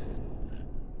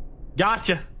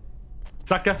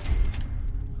 Sucker.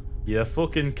 You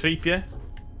fucking creep, yeah.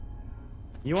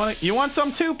 You want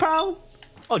some too, pal?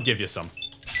 I'll give you some.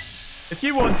 If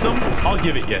you want some, I'll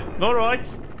give it you. All right.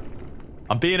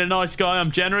 I'm being a nice guy. I'm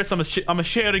generous. I'm a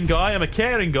sharing guy. I'm a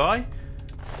caring guy.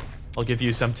 I'll give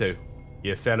you some too.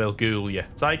 You feral ghoul, you.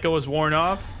 Psycho is worn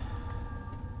off.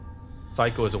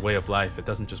 Psycho is a way of life. It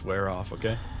doesn't just wear off,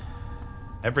 okay?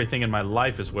 Everything in my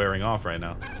life is wearing off right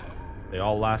now. They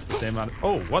all last the same amount of...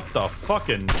 Oh, what the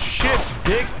fucking shit,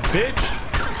 dick bitch.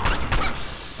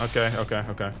 Okay, okay,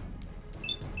 okay.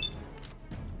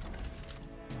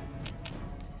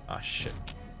 Ah, shit.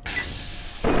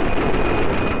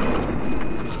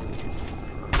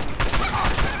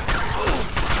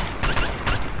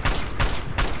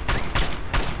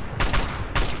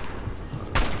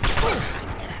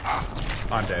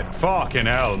 I'm dead. Fucking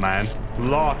hell, man.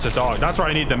 Lots of dogs. That's why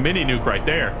I need the mini nuke right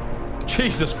there.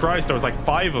 Jesus Christ, there was like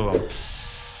 5 of them.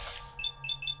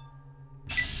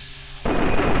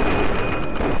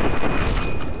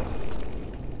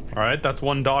 Alright, that's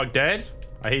 1 dog dead.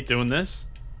 I hate doing this.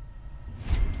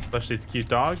 Especially to cute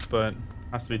dogs, but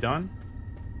has to be done.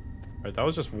 Alright, that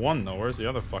was just 1 though. Where's the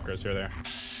other fuckers? Here they are.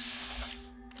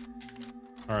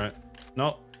 Alright.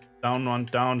 No. Down 1,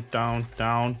 down, down,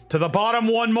 down. To the bottom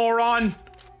 1, moron!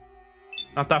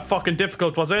 Not that fucking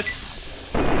difficult, was it?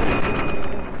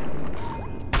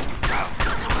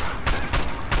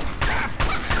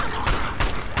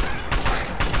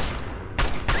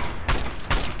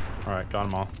 Alright, got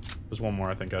them all. There's 1 more,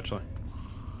 I think, actually.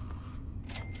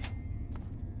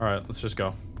 Alright, let's just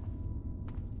go.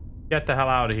 Get the hell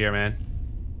out of here, man.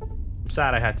 I'm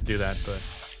sad I had to do that, but...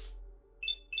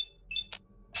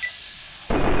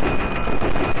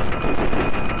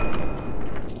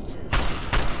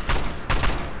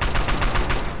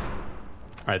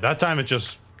 Alright, that time it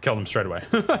just killed him straight away.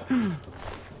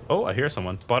 Oh, I hear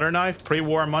someone. Butter knife,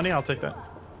 pre-war money, I'll take that.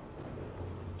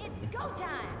 It's go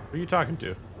time. Who are you talking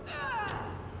to?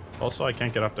 Also, I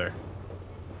can't get up there.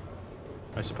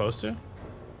 Am I supposed to?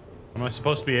 Am I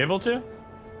supposed to be able to?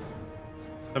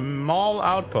 The mall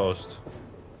outpost.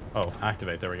 Oh,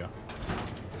 activate. There we go.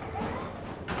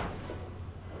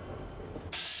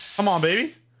 Come on,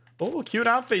 baby. Oh, cute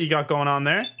outfit you got going on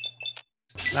there.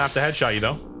 I have to headshot you,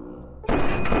 though.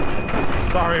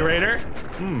 Sorry, Raider.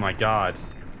 Oh, my God.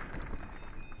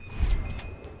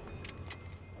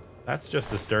 That's just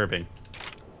disturbing.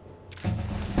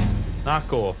 Not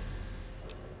cool.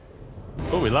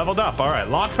 Oh, we leveled up. All right,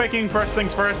 lockpicking, first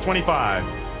things first, 25.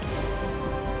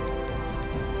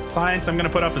 Science, I'm going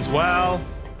to put up as well.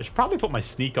 I should probably put my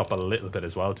sneak up a little bit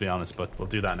as well, to be honest, but we'll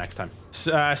do that next time.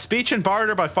 Speech and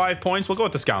barter by 5 points. We'll go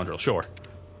with the scoundrel, sure.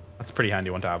 That's a pretty handy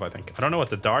one to have, I think. I don't know what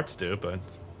the darts do, but...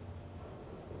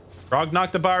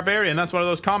 Grognock the Barbarian. That's one of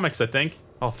those comics, I think.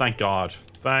 Oh, thank God.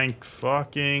 Thank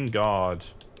fucking God.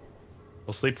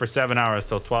 We'll sleep for 7 hours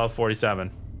till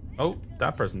 12:47. Oh,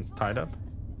 that person's tied up.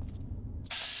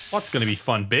 What's gonna be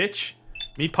fun, bitch?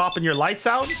 Me popping your lights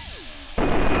out?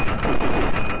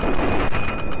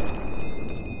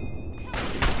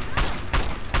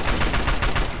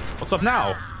 What's up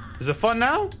now? Is it fun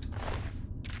now?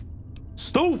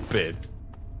 Stupid.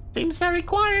 Seems very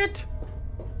quiet.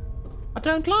 I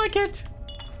don't like it.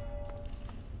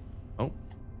 Oh,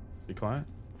 be quiet.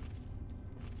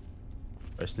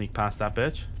 Better sneak past that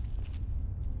bitch.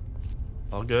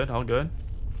 All good, all good.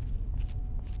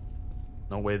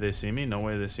 No way they see me, no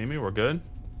way they see me. We're good.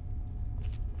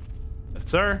 Yes,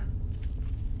 sir.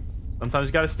 Sometimes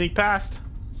you gotta sneak past.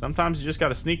 Sometimes you just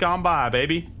gotta sneak on by,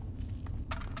 baby.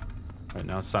 Right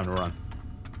now it's time to run.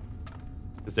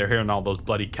 Because they're hearing all those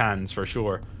bloody cannons for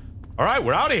sure. All right,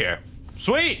 we're out of here.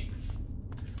 Sweet.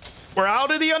 We're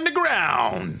out of the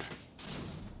underground.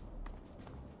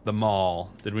 The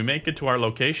mall. Did we make it to our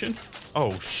location?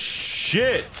 Oh,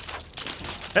 shit.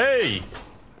 Hey.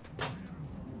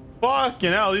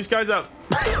 Fucking hell, these guys have...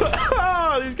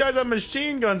 these guys have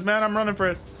machine guns, man. I'm running for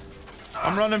it.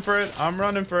 I'm running for it. I'm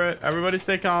running for it. Everybody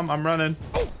stay calm. I'm running.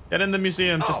 Get in the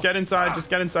museum. Just get inside. Just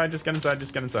get inside. Just get inside.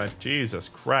 Just get inside. Jesus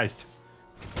Christ.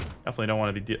 Definitely don't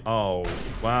want to be... Oh,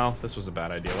 well, this was a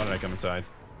bad idea. Why did I come inside?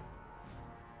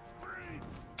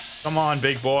 Come on,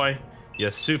 big boy.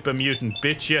 You super mutant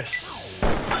bitch, you.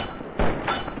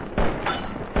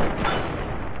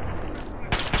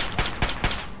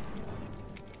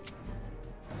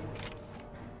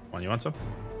 Come on, you want some?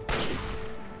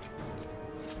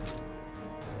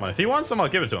 Come on, if he wants some, I'll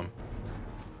give it to him.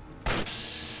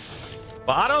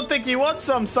 But I don't think he wants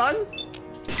some, son.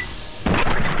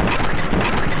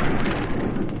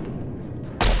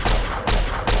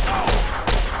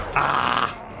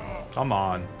 Ah! Come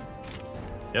on.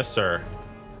 Yes, sir.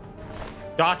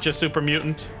 Gotcha, super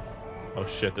mutant. Oh,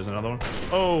 shit. There's another one.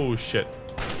 Oh, shit. All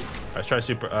right, let's try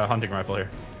super hunting rifle here.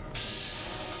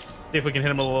 See if we can hit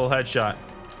him with a little headshot.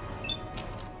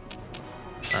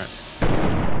 All right.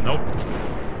 Nope.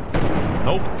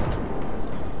 Nope.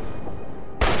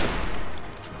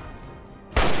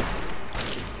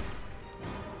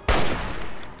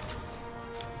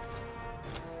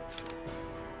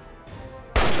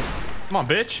 Come on,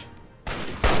 bitch.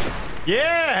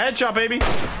 Yeah, headshot, baby.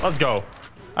 Let's go.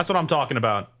 That's what I'm talking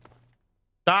about.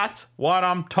 That's what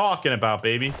I'm talking about,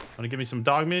 baby. Want to give me some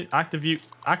dog meat?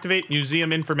 Activate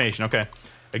museum information. Okay.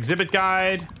 Exhibit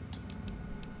guide.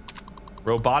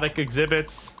 Robotic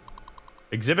exhibits.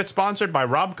 Exhibit sponsored by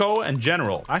Robco and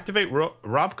General. Activate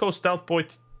Robco Stealth Boy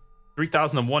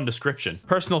 3001 description.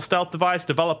 Personal stealth device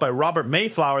developed by Robert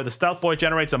Mayflower. The Stealth Boy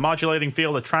generates a modulating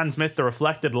field that transmits the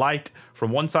reflected light from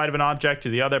one side of an object to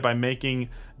the other by making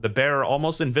the bearer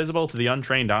almost invisible to the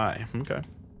untrained eye. Okay.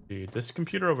 Dude, this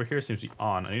computer over here seems to be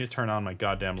on. I need to turn on my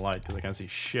goddamn light because I can't see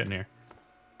shit in here.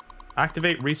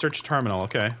 Activate research terminal.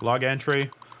 Okay. Log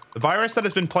entry. The virus that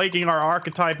has been plaguing our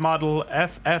archetype model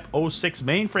FF06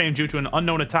 mainframe due to an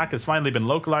unknown attack has finally been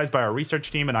localized by our research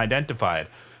team and identified.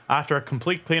 After a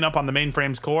complete cleanup on the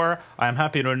mainframe's core, I am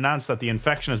happy to announce that the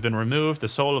infection has been removed. The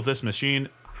soul of this machine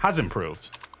has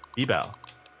improved. E-Bell.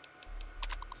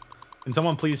 Can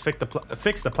someone please fix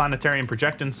the planetarium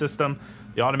projection system?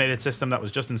 The automated system that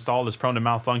was just installed is prone to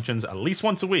malfunctions at least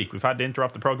once a week. We've had to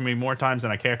interrupt the programming more times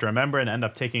than I care to remember and end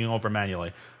up taking over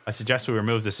manually. I suggest we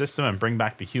remove the system and bring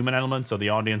back the human element so the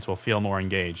audience will feel more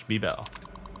engaged. B-Bell.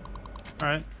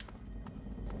 Alright.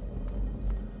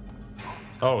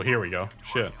 Oh, here we go.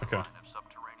 Shit, okay.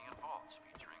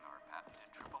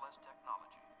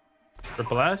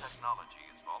 Triple S?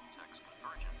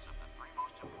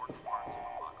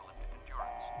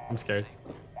 I'm scared.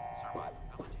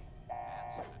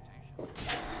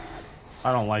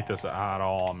 I don't like this at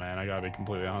all, man. I gotta be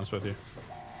completely honest with you.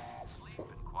 Sleep in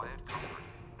quiet comfort,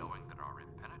 knowing that our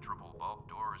impenetrable vault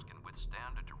doors can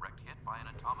withstand a direct hit by an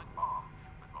atomic bomb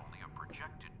with only a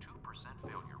projected 2%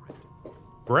 failure rate.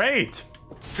 Great!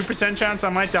 2% chance I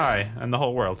might die, and the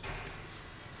whole world.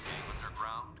 Being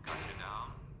underground cut you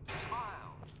down.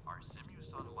 Smile. Our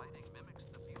Simu-Sun lighting mimics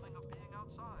the feeling of being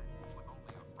outside with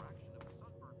only a fraction of the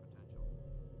sunburn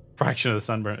potential. Fraction of the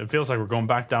sunburn. It feels like we're going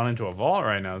back down into a vault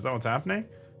right now. Is that what's happening?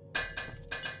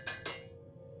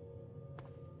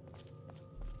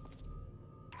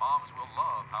 Moms will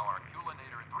love how our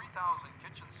Culinator 3000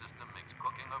 kitchen system makes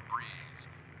cooking a breeze.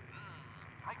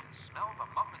 I can smell the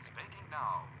muffins baking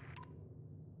now.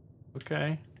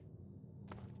 Okay.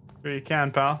 Sure you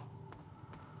can, pal.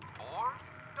 Or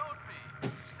don't be.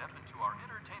 Step into our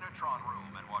Entertainatron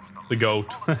room and watch the goat.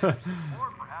 Politics,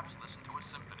 or perhaps listen to a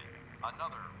symphony.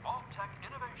 Another Vault-Tec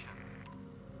innovation.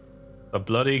 The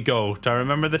bloody goat. I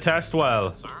remember the test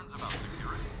well. Concerns about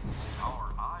security?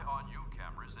 Our Eye on You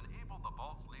cameras enable the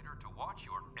Vault's leader to watch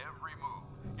your every move.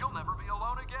 You'll never be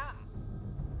alone again.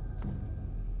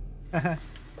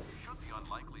 Should the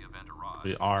unlikely event arise,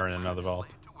 We are in another vault.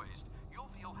 You'll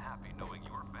feel happy knowing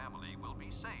your family will be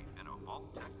safe in a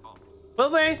Vault-Tec vault. Will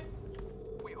they?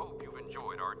 We hope you've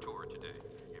enjoyed our tour today.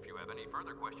 If you have any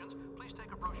further questions, please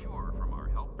take a brochure from our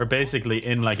help. We're basically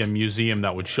in like a museum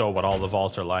that would show what all the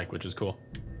vaults are like, which is cool.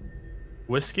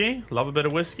 Whiskey? Love a bit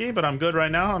of whiskey, but I'm good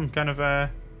right now. I'm kind of,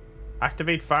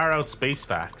 activate far out space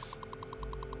facts.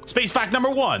 Space fact number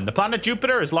 1. The planet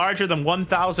Jupiter is larger than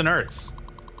 1,000 Earths.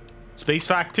 Space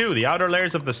fact 2. The outer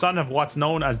layers of the sun have what's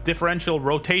known as differential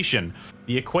rotation.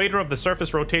 The equator of the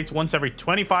surface rotates once every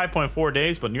 25.4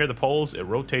 days, but near the poles, it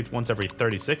rotates once every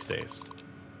 36 days.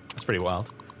 That's pretty wild.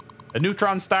 A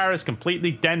neutron star is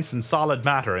completely dense and solid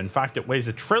matter. In fact, it weighs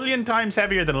 1 trillion times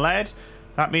heavier than lead.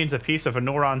 That means a piece of a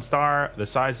neutron star the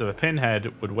size of a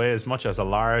pinhead would weigh as much as a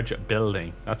large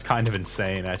building. That's kind of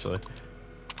insane, actually.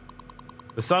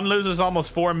 The sun loses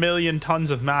almost 4 million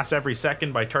tons of mass every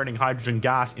second by turning hydrogen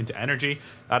gas into energy.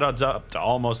 That adds up to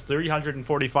almost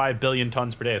 345 billion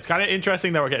tons per day. It's kind of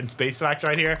interesting that we're getting space facts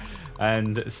right here,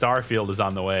 and Starfield is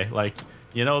on the way. Like,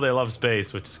 you know they love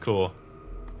space, which is cool.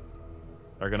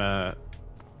 They're gonna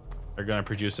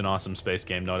produce an awesome space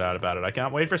game, no doubt about it. I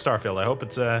can't wait for Starfield. I hope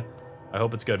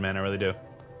it's good, man. I really do.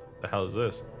 The hell is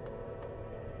this?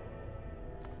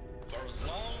 For as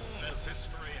long as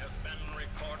history has been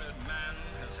recorded, man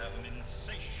has had an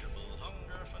insatiable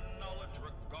hunger for knowledge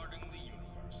regarding the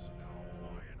universe.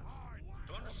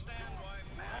 To understand why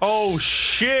man... Oh,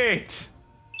 shit!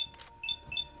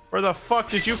 Where the fuck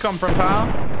did you come from, pal?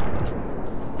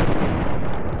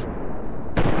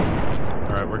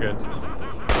 Alright, we're good.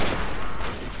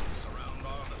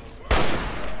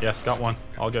 Yes, got one.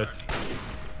 All good.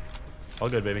 All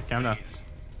good, baby. Calm down.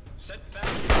 Sit back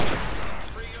and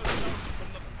free yourself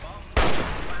from the bomb of the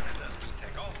planet as we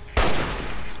take off.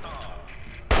 Star.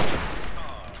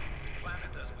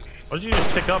 Planet as we... What did you just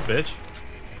pick up, bitch?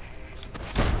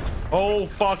 Oh,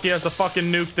 fuck, he has a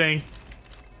fucking nuke thing.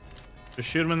 Just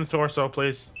shoot him in the torso,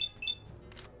 please.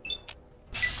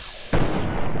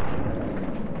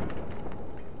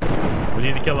 We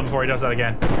need to kill him before he does that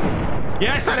again.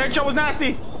 Yes, that headshot was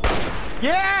nasty.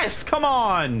 Yes, come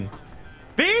on.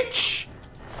 Bitch.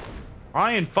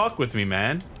 Try and fuck with me,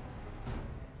 man.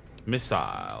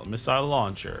 Missile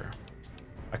launcher.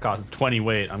 That cost 20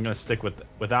 weight. I'm gonna stick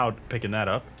without picking that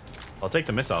up. I'll take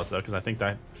the missiles though, because I think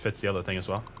that fits the other thing as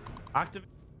well. Activate.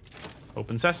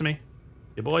 Open sesame.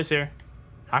 Your boy's here.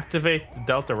 Activate the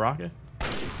Delta rocket.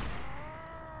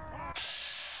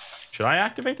 Should I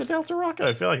activate the Delta rocket?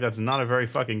 I feel like that's not a very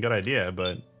fucking good idea,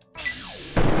 but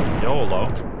YOLO.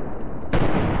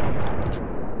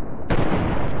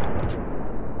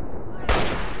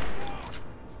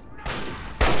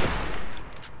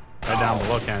 Right down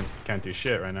below can't do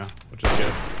shit right now, which is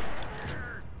good.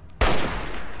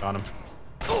 Got him.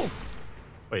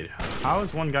 Wait, how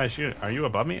is one guy shooting? Are you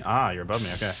above me? Ah, you're above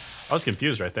me. Okay. I was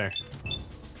confused right there.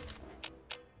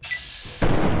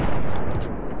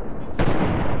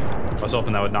 I was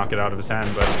hoping that would knock it out of his hand,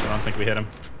 but I don't think we hit him.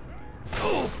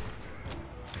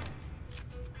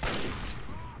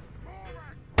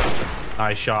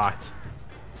 Nice shot.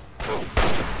 Come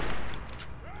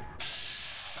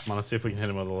on, let's see if we can hit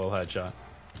him with a little headshot.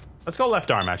 Let's go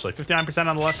left arm, actually. 59%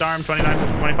 on the left arm,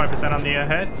 25% on the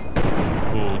head.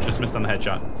 Ooh, just missed on the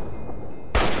headshot.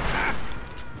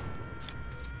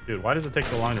 Dude, why does it take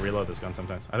so long to reload this gun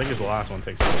sometimes? I think it's the last one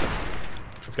takes.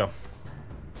 Let's go.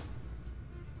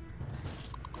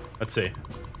 Let's see.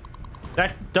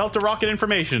 That Delta rocket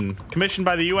information, commissioned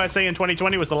by the USA in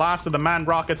 2020, was the last of the manned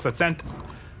rockets that sent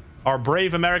our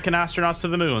brave American astronauts to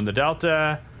the moon. The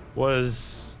Delta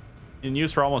was in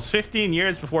use for almost 15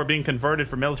 years before being converted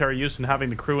for military use and having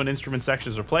the crew and instrument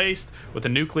sections replaced with a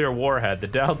nuclear warhead. The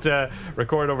Delta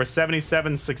recorded over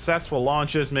 77 successful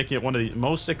launches, making it one of the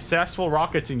most successful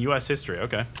rockets in US history.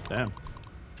 Okay, damn. All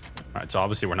right, so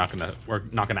obviously we're not gonna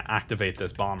activate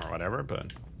this bomb or whatever,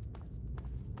 but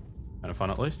kind of fun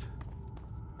at least.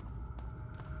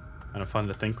 Kind of fun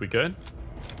to think we could.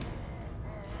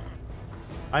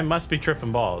 I must be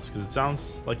tripping balls because it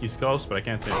sounds like he's close, but I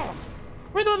can't see him.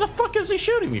 Where the fuck is he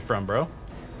shooting me from, bro?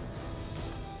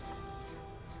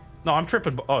 No, I'm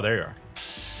tripping. Oh, there you are.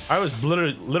 I was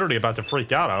literally about to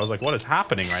freak out. I was like, what is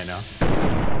happening right now?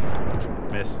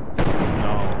 Miss.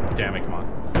 No. Damn it, come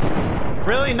on.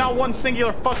 Really? Not one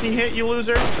singular fucking hit, you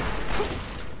loser?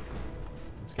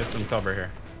 Let's get some cover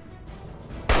here.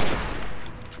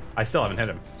 I still haven't hit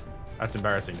him. That's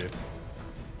embarrassing, dude.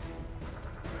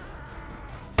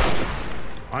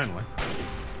 Finally.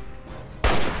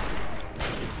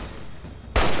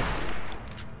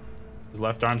 His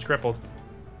left arm's crippled.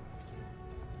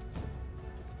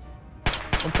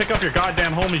 Don't pick up your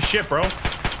goddamn homie shit, bro.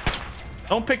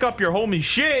 Don't pick up your homie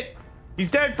shit. He's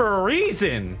dead for a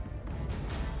reason.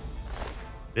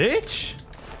 Bitch.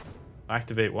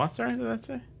 Activate what, sorry, did that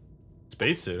say?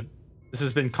 Spacesuit. This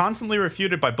has been constantly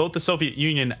refuted by both the Soviet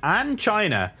Union and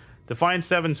China. Defiant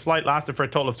 7's flight lasted for a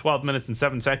total of 12 minutes and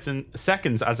 7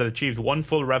 seconds as it achieved one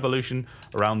full revolution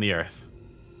around the Earth.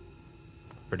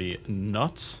 Pretty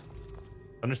nuts.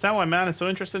 Understand why man is so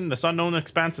interested in this unknown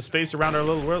expanse of space around our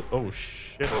little world? Oh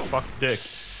shit, fuck dick.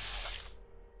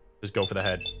 Just go for the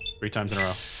head. 3 times in a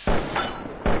row.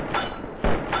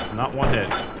 Not one hit.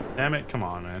 Damn it, come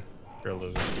on, man. You're a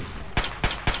loser.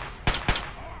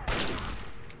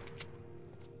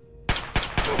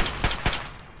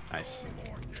 Nice.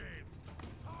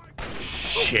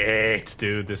 Shit,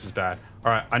 dude, this is bad.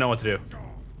 All right, I know what to do.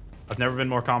 I've never been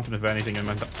more confident of anything in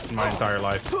my entire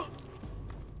life.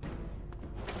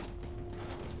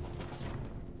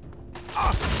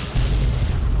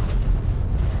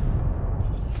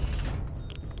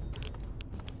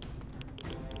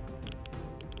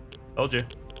 Told you.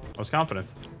 I was confident.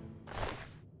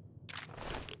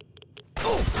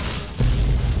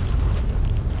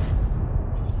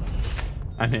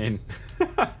 I mean,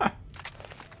 I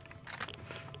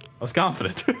was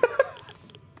confident.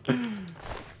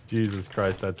 Jesus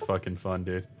Christ, that's fucking fun,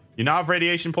 dude. You now have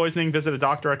radiation poisoning. Visit a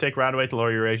doctor or take Radaway to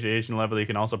lower your radiation level. You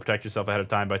can also protect yourself ahead of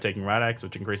time by taking Radax,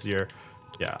 which increases your...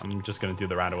 Yeah, I'm just going to do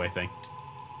the Radaway thing.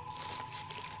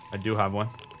 I do have one.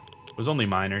 It was only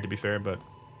minor, to be fair, but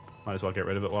might as well get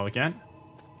rid of it while we can.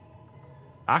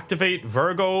 Activate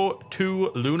Virgo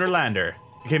 2 Lunar Lander.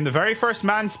 Became the very first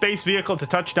manned space vehicle to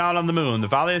touch down on the moon. The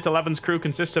Valiant 11's crew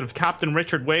consisted of Captain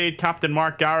Richard Wade, Captain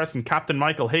Mark Garris, and Captain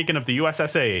Michael Hagen of the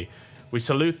USSA. We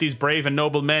salute these brave and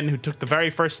noble men who took the very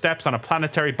first steps on a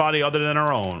planetary body other than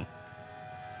our own.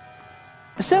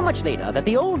 So much later that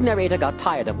the old narrator got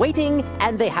tired of waiting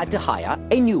and they had to hire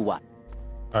a new one.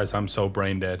 Guys, I'm so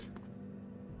brain dead.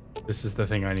 This is the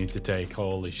thing I need to take.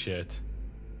 Holy shit.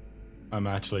 I'm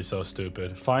actually so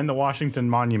stupid. Find the Washington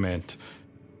Monument.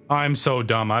 I'm so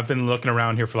dumb. I've been looking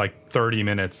around here for like 30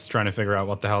 minutes trying to figure out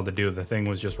what the hell to do. The thing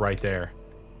was just right there.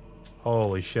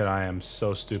 Holy shit, I am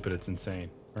so stupid. It's insane.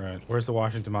 All right, where's the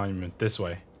Washington Monument? This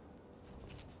way.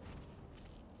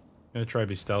 Gonna try to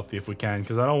be stealthy if we can,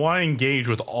 because I don't want to engage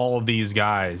with all of these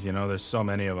guys. You know, there's so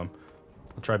many of them.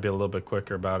 I'll try to be a little bit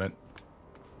quicker about it.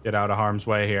 Get out of harm's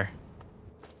way here.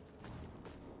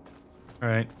 All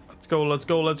right, let's go, let's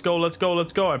go, let's go, let's go,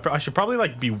 let's go. I should probably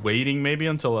like be waiting maybe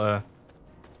until a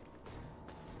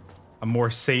more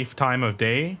safe time of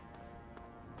day.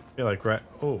 I feel like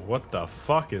oh, what the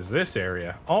fuck is this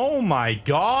area? Oh my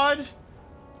god.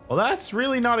 Well, that's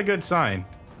really not a good sign,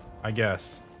 I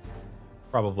guess.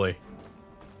 Probably.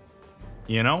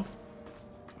 You know?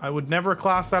 I would never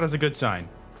class that as a good sign.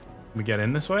 Can we get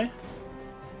in this way?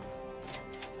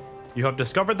 You have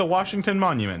discovered the Washington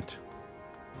Monument.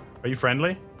 Are you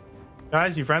friendly?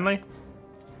 Guys, you friendly?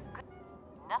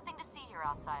 Nothing to see here,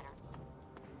 outsider.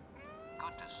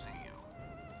 Good to see you.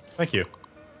 Thank you.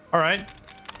 Alright.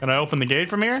 Can I open the gate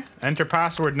from here? Enter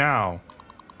password now.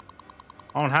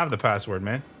 I don't have the password,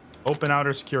 man. Open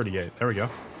outer security gate. There we go.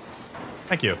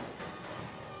 Thank you.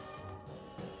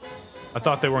 I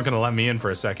thought they weren't going to let me in for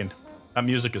a second. That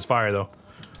music is fire, though.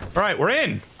 All right, we're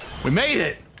in. We made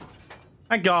it.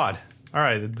 Thank God. All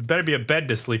right, there better be a bed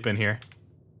to sleep in here.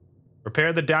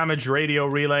 Repair the damaged radio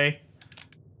relay.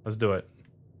 Let's do it.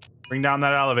 Bring down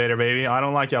that elevator, baby. I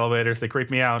don't like elevators. They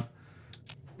creep me out.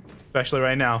 Especially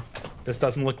right now. This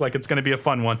doesn't look like it's going to be a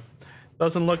fun one.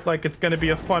 Doesn't look like it's going to be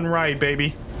a fun ride,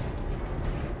 baby.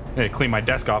 I need to clean my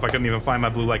desk off. I couldn't even find my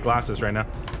blue light glasses right now.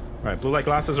 All right, blue light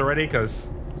glasses already because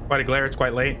quite a glare. It's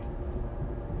quite late.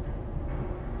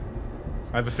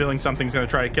 I have a feeling something's going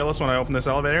to try to kill us when I open this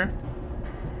elevator.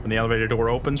 When the elevator door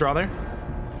opens, rather.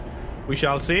 We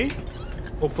shall see.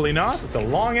 Hopefully not. It's a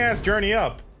long-ass journey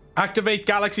up. Activate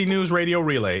Galaxy News Radio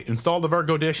Relay. Install the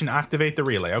Virgo dish and activate the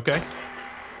relay. Okay.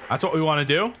 That's what we want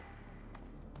to do.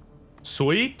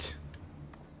 Sweet.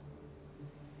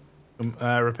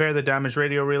 Repair the damaged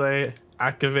radio relay.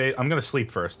 Activate. I'm gonna sleep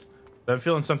first. I have a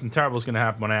feeling something terrible is gonna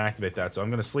happen when I activate that, so I'm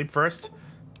gonna sleep first.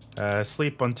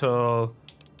 Sleep until...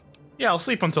 Yeah, I'll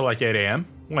sleep until like 8 a.m.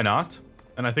 Why not?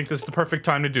 And I think this is the perfect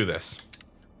time to do this.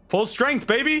 Full strength,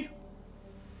 baby!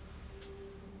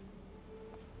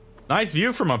 Nice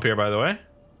view from up here, by the way.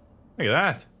 Look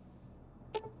at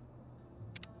that.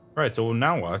 Right, so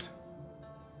now what?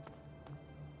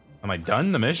 Am I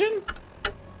done the mission?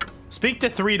 Speak to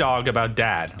 3Dog about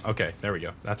Dad. Okay, there we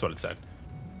go. That's what it said.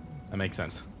 That makes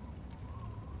sense.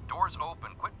 Doors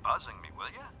open. Quit buzzing me, will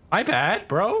ya? My bad,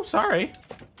 bro. Sorry.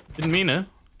 Didn't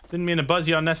mean to buzz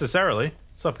you unnecessarily.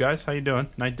 What's up, guys? How you doing?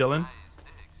 Night, Dylan. Nice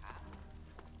digs, huh?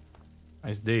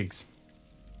 Nice digs.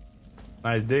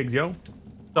 Nice digs, yo.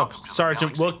 What's up,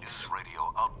 Sergeant Wilkes?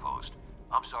 Radio outpost.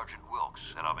 I'm Sergeant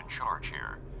Wilkes, and I'm in charge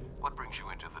here. What brings you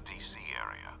into the DC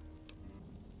area?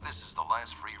 This is the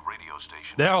last free radio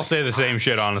station. They all say the same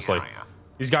shit, honestly.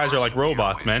 These guys are like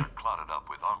robots, man. Clotted up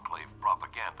with Enclave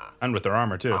propaganda. And with their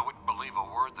armor, too. I wouldn't believe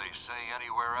a word they say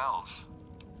anywhere else.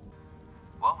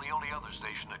 Well, the only other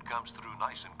station that comes through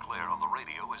nice and clear on the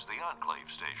radio is the Enclave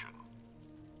station.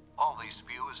 All they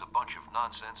spew is a bunch of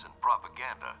nonsense and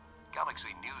propaganda.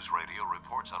 Galaxy News Radio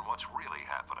reports on what's really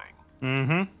happening.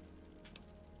 Mm-hmm.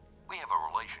 We have a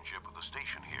relationship with the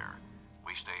station here.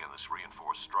 We stay in this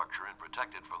reinforced structure and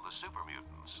protect it from the super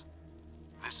mutants.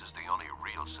 This is the only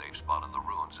real safe spot in the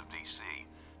ruins of DC.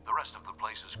 The rest of the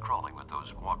place is crawling with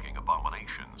those walking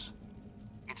abominations.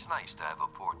 It's nice to have a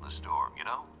port in the storm, you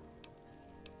know?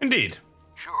 Indeed.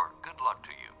 Sure, good luck to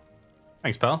you.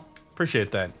 Thanks, pal.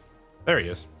 Appreciate that. There he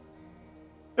is.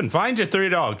 Couldn't find you,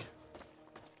 3Dog.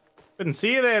 Couldn't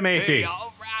see you there, matey. Hey,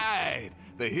 all right.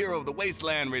 The hero of the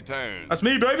wasteland returns. That's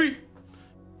me, baby.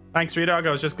 Thanks, 3Dog.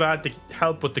 I was just glad to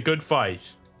help with the good fight.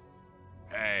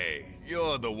 Hey,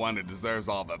 you're the one that deserves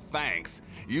all the thanks.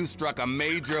 You struck a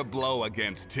major blow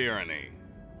against tyranny.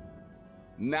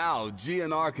 Now,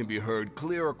 GNR can be heard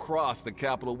clear across the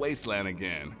capital wasteland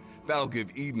again. That'll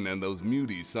give Eden and those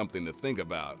muties something to think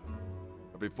about.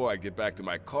 But before I get back to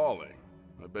my calling,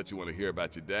 I bet you want to hear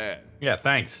about your dad. Yeah,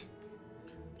 thanks.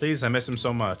 Please, I miss him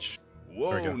so much.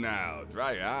 Whoa now,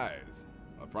 dry your eyes.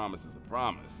 A promise is a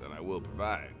promise, and I will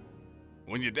provide.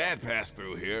 When your dad passed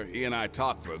through here, he and I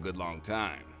talked for a good long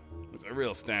time. He's a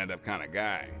real stand-up kind of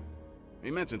guy.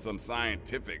 He mentioned some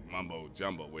scientific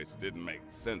mumbo-jumbo which didn't make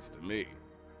sense to me,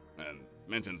 and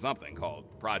mentioned something called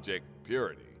Project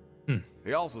Purity.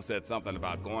 He also said something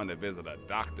about going to visit a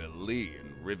Dr. Lee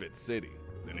in Rivet City.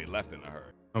 Then he left in a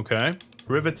hurry. Okay.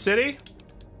 Rivet City?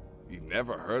 You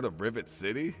never heard of Rivet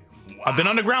City? Wow. I've been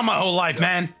underground my whole life,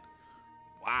 man.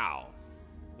 Wow.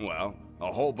 Well,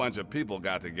 a whole bunch of people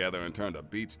got together and turned a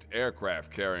beached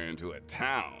aircraft carrier into a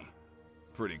town.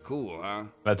 Pretty cool, huh?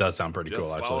 That does sound pretty cool,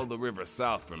 Just actually. follow the river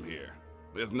south from here.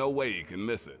 There's no way you can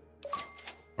miss it.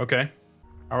 Okay.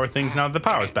 How are things now that the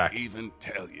power's back? Even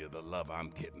tell you the love I'm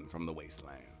getting from the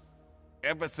wasteland.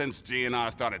 Ever since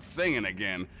GNR started singing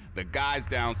again, the guys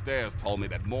downstairs told me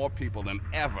that more people than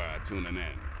ever are tuning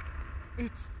in.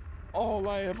 It's all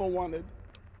I ever wanted.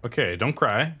 Okay, don't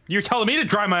cry. You're telling me to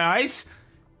dry my eyes?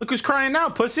 Look who's crying now,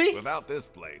 pussy. Without this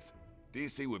place,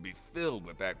 DC would be filled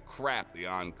with that crap the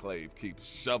Enclave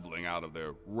keeps shoveling out of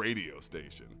their radio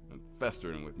station and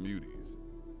festering with muties.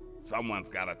 Someone's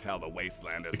gotta tell the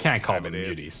Wastelanders. We can't call what them time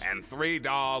it muties. is, and Three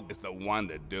Dog is the one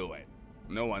to do it.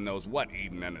 No one knows what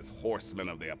Eden and his horsemen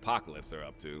of the apocalypse are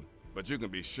up to, but you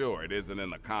can be sure it isn't in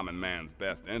the common man's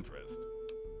best interest.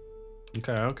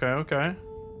 Okay.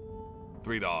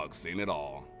 Three Dog's seen it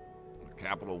all. The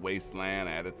capital wasteland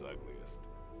at its ugliest.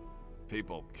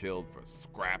 People killed for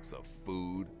scraps of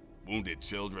food, wounded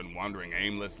children wandering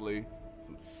aimlessly.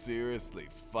 Some seriously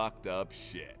fucked up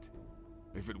shit.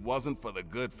 If it wasn't for the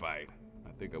good fight,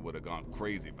 I think I would have gone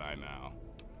crazy by now.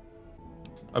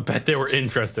 I bet they were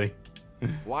interesting.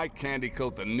 Why candy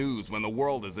coat the news when the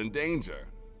world is in danger?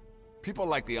 People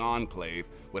like the Enclave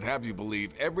would have you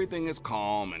believe everything is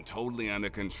calm and totally under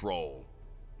control.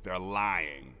 They're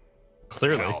lying.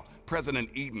 Clearly. Hell, President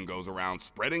Eden goes around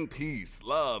spreading peace,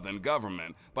 love, and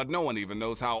government, but no one even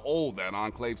knows how old that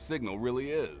Enclave signal really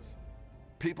is.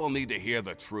 People need to hear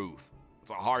the truth.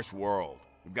 It's a harsh world.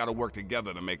 We've got to work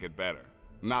together to make it better.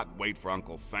 Not wait for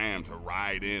Uncle Sam to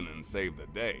ride in and save the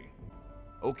day.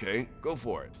 Okay, go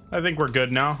for it. I think we're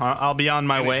good now. I'll be on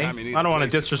my way. I don't want to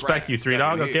disrespect you, Three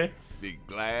Dog, okay? Be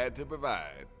glad to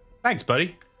provide. Thanks,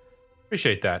 buddy.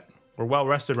 Appreciate that. We're well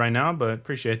rested right now, but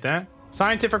appreciate that.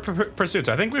 Scientific pursuits.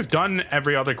 I think we've done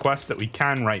every other quest that we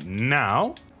can right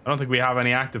now. I don't think we have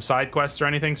any active side quests or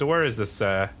anything. So where is this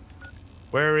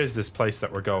place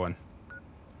that we're going?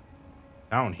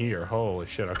 Down here. Holy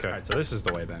shit. Okay. All right, so this is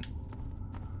the way then.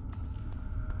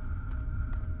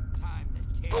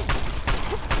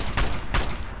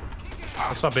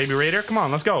 What's up, baby raider? Come on,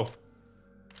 let's go.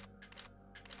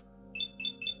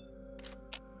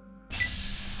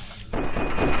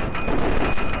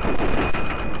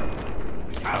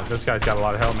 Oh, this guy's got a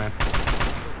lot of health, man.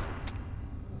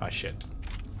 Ah, shit.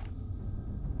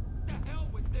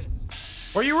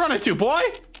 Where are you running to, boy?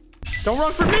 Don't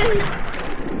run for me!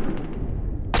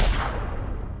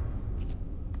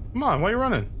 Come on, why are you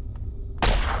running?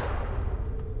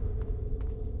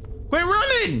 Quit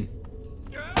running!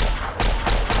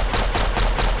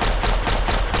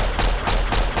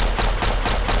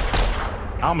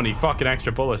 How many fucking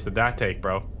extra bullets did that take,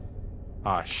 bro?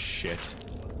 Ah, shit.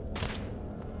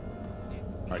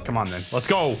 Alright, come on then. Let's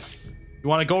go. You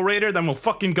wanna go, Raider? Then we'll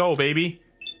fucking go, baby.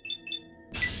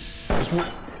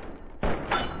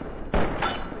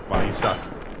 Wow, you suck.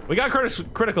 We got a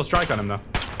critical strike on him, though.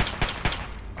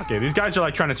 Okay, these guys are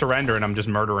like trying to surrender and I'm just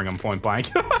murdering them point blank.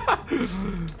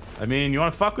 I mean, you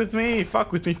wanna fuck with me?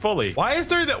 Fuck with me fully. Why is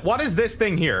there that? What is this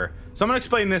thing here? Someone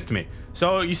explain this to me.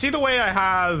 So, you see the way I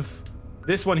have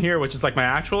this one here, which is like my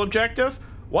actual objective?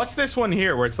 What's this one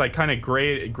here where it's like kind of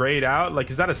grayed out?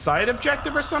 Like, is that a side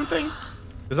objective or something?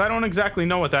 Because I don't exactly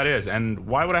know what that is. And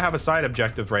why would I have a side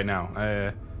objective right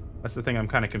now? That's the thing I'm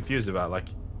kind of confused about. Like,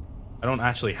 I don't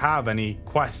actually have any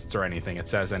quests or anything, it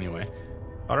says anyway.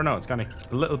 I don't know, it's kind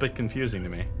of a little bit confusing to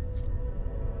me.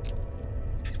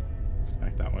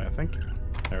 Back that way, I think.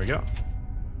 There we go.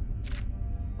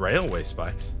 Railway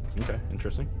spikes. Okay,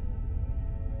 interesting.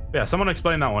 Yeah, someone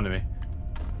explain that one to me.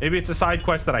 Maybe it's a side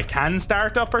quest that I can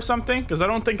start up or something, because I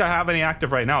don't think I have any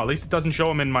active right now. At least it doesn't show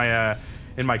them in my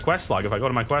quest log. If I go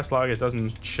to my quest log, it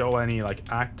doesn't show any like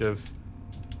active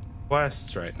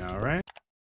quests right now, right?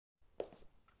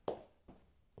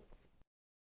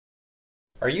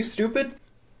 Are you stupid?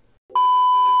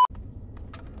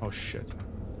 Oh shit.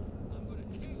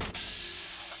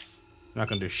 Not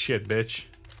gonna do shit, bitch.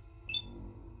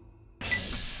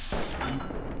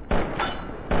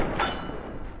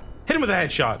 Hit him with a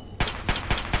headshot.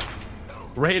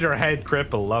 Raider head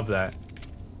cripple, love that.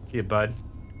 See ya, bud.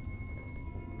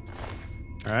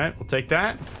 Alright, we'll take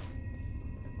that.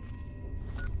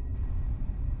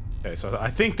 Okay, so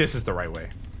I think this is the right way.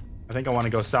 I think I want to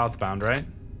go southbound, right?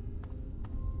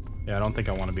 Yeah, I don't think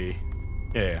I want to be...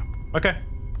 Yeah. Okay.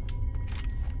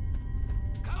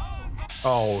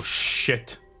 Oh,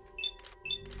 shit.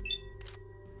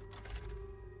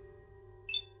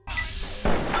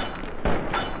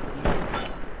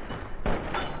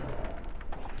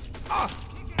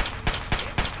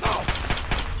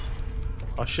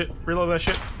 Oh, shit. Reload that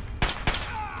shit.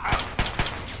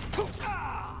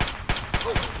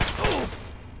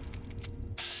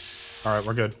 Alright,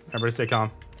 we're good. Everybody stay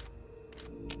calm.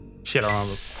 Shit, I don't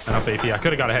have enough AP. I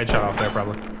could have got a headshot off there,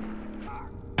 probably.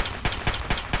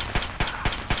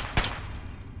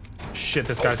 Shit,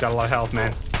 this guy's got a lot of health,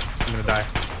 man. I'm gonna die.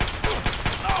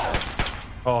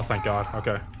 Oh, thank God.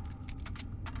 Okay.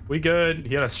 We good.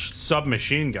 He had a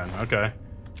submachine gun. Okay.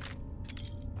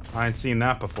 I ain't seen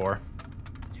that before.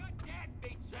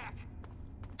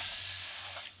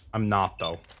 I'm not,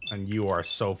 though. And you are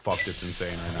so fucked, it's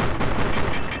insane right now.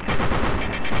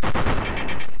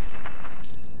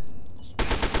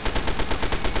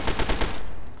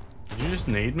 Did you just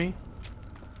nade me?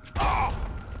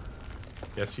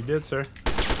 Yes, you did, sir.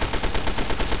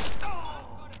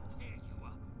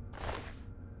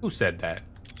 Who said that?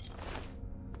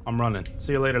 I'm running.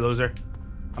 See you later, loser.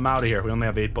 I'm out of here. We only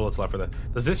have 8 bullets left for that.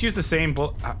 Does this use the same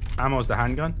ammo as the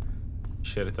handgun?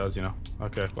 Shit, it does, you know.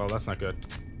 Okay, well, that's not good.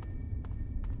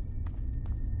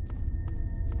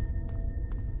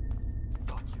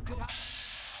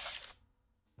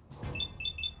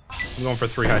 I'm going for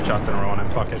 3 headshots in a row on him.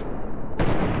 Fuck it.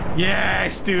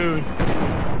 Yes, dude.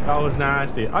 That was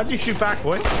nasty. How'd you shoot back,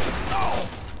 boy?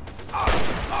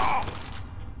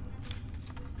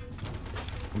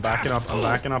 I'm backing up. I'm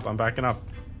backing up. I'm backing up.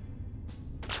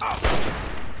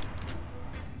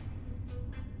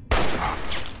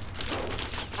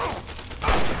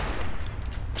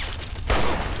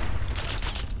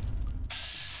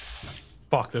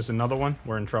 Fuck, there's another one.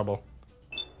 We're in trouble.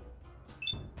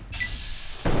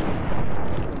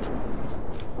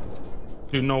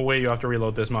 Dude, no way you have to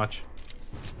reload this much.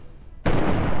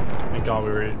 Thank God we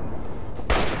were in.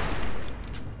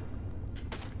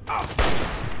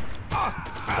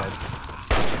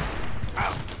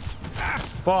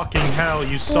 Fucking hell,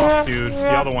 you suck, dude. The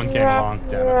other one came along.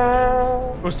 Damn it.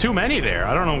 There was too many there.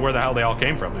 I don't know where the hell they all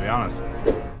came from, to be honest.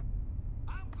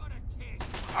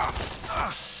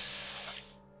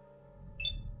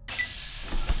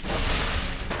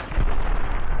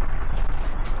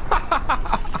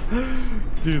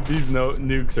 Dude, these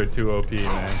nukes are too OP,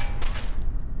 man.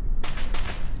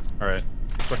 Alright.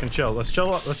 Let's fucking chill. Let's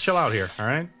chill out here,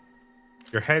 alright?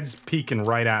 Your head's peeking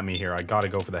right at me here. I gotta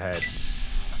go for the head.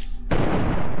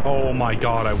 Oh my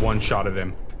God, I one-shotted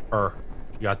him. You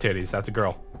got titties. That's a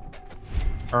girl.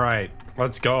 Alright.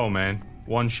 Let's go, man.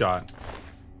 One shot.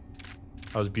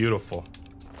 That was beautiful.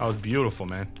 That was beautiful,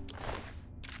 man.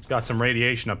 Got some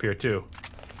radiation up here, too.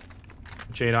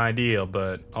 Which ain't ideal,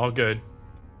 but all good.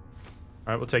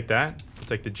 Alright, we'll take that. We'll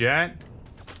take the jet.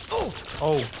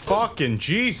 Oh, fucking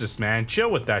Jesus, man.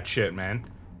 Chill with that shit, man.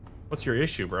 What's your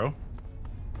issue, bro?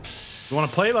 You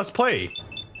wanna play? Let's play.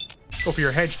 Go for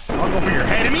your head. I'll go for your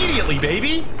head immediately,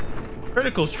 baby.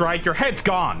 Critical strike. Your head's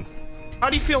gone. How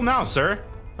do you feel now, sir?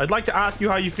 I'd like to ask you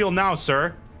how you feel now,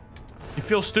 sir. You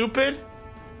feel stupid?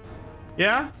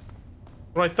 Yeah?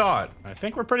 What I thought. I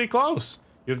think we're pretty close.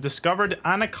 You've discovered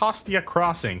Anacostia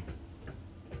Crossing.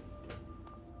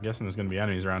 I'm guessing there's gonna be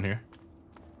enemies around here.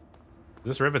 Is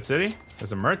this Rivet City?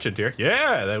 There's a merchant here.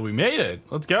 Yeah, we made it.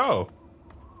 Let's go.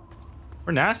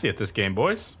 We're nasty at this game,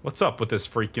 boys. What's up with this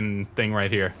freaking thing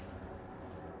right here?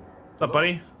 What's up,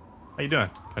 buddy? How you doing?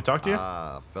 Can I talk to you?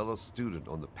 Ah, fellow student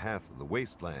on the path of the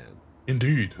wasteland.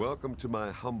 Indeed. Welcome to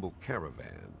my humble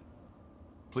caravan.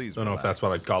 Please don't know if that's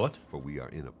what I'd call it. For we are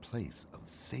in a place of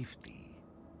safety.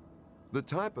 The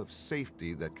type of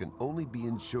safety that can only be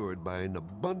ensured by an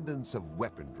abundance of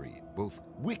weaponry, both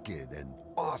wicked and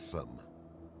awesome.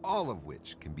 All of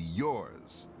which can be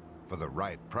yours for the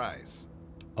right price.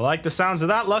 I like the sounds of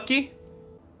that, Lucky.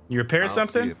 You repair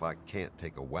something? I'll see if I can't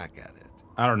take a whack at it.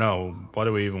 I don't know. What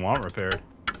do we even want repaired?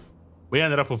 We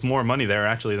ended up with more money there,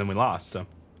 actually, than we lost, so.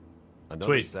 Another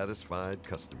sweet. Satisfied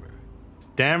customer.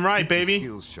 Damn right, Keep baby. your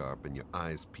skills sharp and your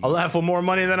eyes peeled. I'll have more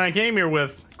money than I came here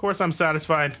with. Of course I'm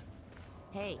satisfied.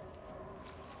 Hey.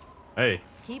 Hey.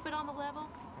 Keep it on the level,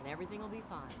 and everything will be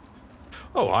fine.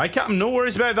 Oh, hi, Captain. No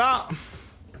worries about that.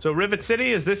 So, Rivet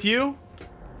City, is this you?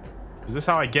 Is this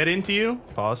how I get into you?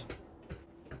 Pause.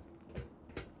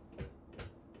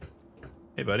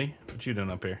 Hey, buddy. What you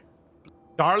doing up here?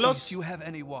 Carlos? Do you have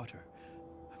any water?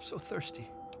 I'm so thirsty.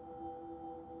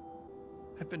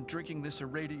 I've been drinking this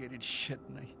irradiated shit,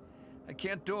 and I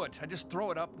can't do it. I just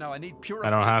throw it up now. I need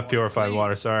purified water. I don't have purified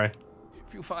water, sorry.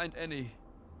 If you find any.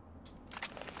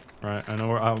 Right, I know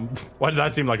where. Why did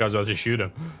that seem like I was about to shoot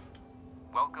him?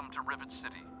 Welcome to Rivet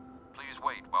City. Please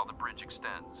wait while the bridge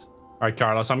extends. Alright,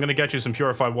 Carlos, I'm gonna get you some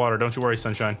purified water. Don't you worry,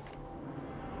 sunshine.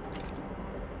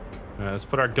 Let's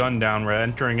put our gun down. We're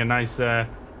entering a nice, that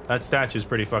statue's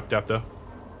pretty fucked up, though.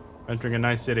 Entering a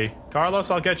nice city. Carlos,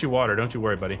 I'll get you water. Don't you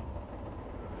worry, buddy.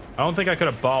 I don't think I could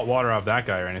have bought water off that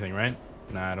guy or anything, right?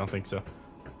 Nah, I don't think so.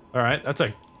 Alright, that's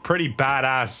a pretty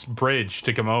badass bridge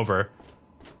to come over.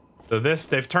 So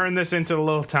they've turned this into a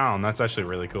little town. That's actually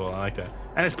really cool. I like that.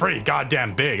 And it's pretty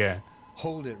goddamn big, eh?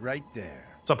 Hold it right there.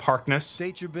 What's up, Harkness?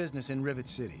 State your business in Rivet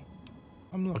City.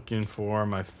 I'm looking for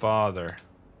my father.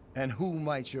 And who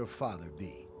might your father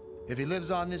be? If he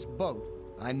lives on this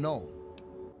boat, I know him.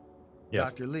 Yep.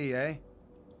 Dr. Lee, eh?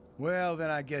 Well, then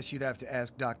I guess you'd have to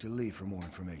ask Dr. Lee for more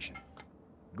information.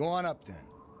 Go on up then.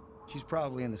 She's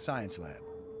probably in the science lab.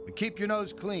 But keep your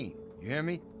nose clean, you hear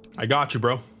me? I got you,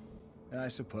 bro. I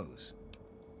suppose.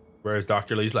 Where's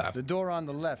Dr. Lee's lab? The door on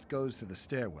the left goes to the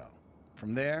stairwell.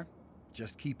 From there,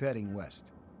 just keep heading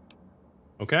west.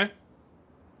 Okay.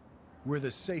 We're the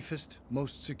safest,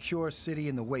 most secure city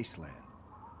in the wasteland.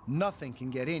 Nothing can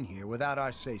get in here without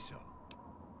our say-so.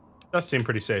 Does seem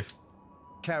pretty safe.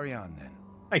 Carry on, then.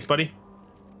 Thanks, buddy.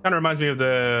 Kind of reminds me of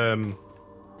the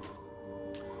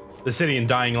city in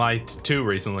Dying Light 2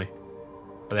 recently.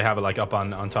 Where they have it like up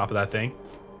on top of that thing.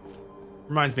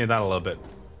 Reminds me of that a little bit.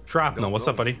 Shrapnel, what's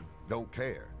up, buddy? Don't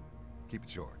care. Keep it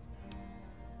short.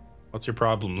 What's your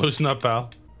problem? Loosen up,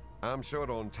 pal. I'm short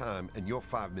on time, and your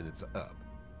 5 minutes are up.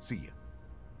 See ya.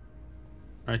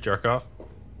 All right, jerk off.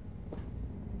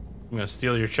 I'm gonna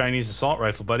steal your Chinese assault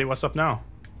rifle, buddy. What's up now?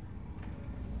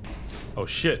 Oh,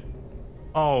 shit.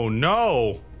 Oh,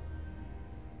 no.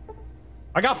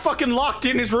 I got fucking locked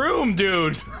in his room,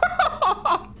 dude.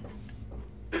 Are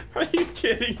you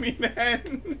kidding me,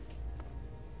 man?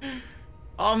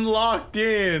 I'm locked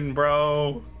in,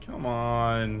 bro. Come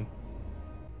on.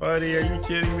 Buddy, are you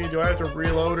kidding me? Do I have to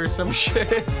reload or some shit?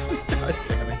 God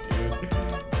damn it, dude.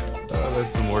 Oh,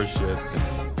 that's some more shit.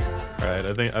 Alright,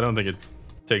 I don't think it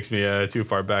takes me too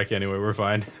far back anyway. We're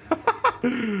fine.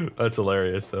 That's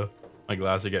hilarious, though. My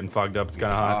glasses are getting fogged up. It's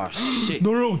kind of hot. Oh, shit.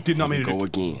 No, did not mean to go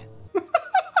again.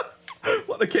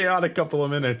 What a chaotic couple of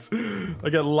minutes. I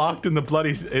got locked in the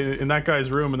bloody in that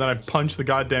guy's room, and then I punched the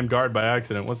goddamn guard by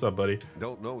accident. What's up, buddy?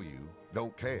 Don't know you.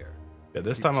 Don't care. Yeah,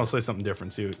 this time I'll say something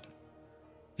different. See what...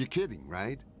 You're kidding,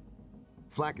 right?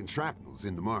 Flak and shrapnel's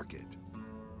in the market.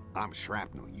 I'm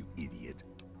shrapnel, you idiot.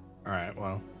 All right,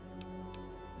 well.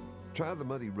 Try the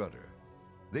Muddy Rudder.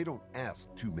 They don't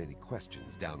ask too many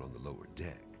questions down on the lower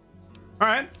deck. All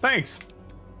right, thanks.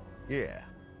 Yeah,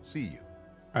 see you.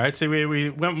 All right, see, we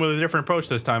went with a different approach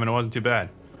this time, and it wasn't too bad.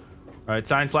 All right,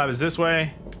 science lab is this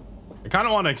way. I kind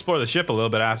of want to explore the ship a little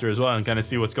bit after as well and kind of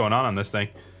see what's going on this thing.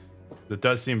 It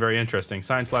does seem very interesting.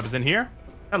 Science lab is in here.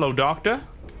 Hello, doctor.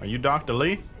 Are you Dr.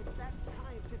 Lee?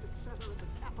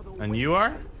 And you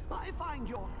are?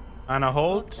 Anna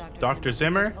Holt, Look, Dr.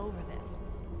 Zimmer. Over this.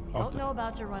 We don't know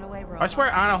about your runaway robot. I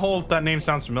swear Anna Holt, that name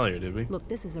sounds familiar, did we? Look,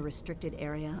 this is a restricted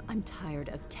area. I'm tired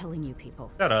of telling you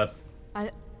people. Shut up.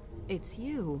 It's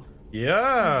you.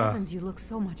 Yeah. Heavens, you look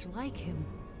so much like him.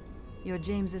 You're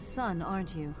James's son,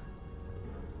 aren't you?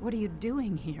 What are you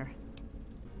doing here?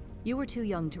 You were too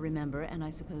young to remember, and I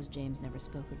suppose James never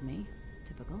spoke of me.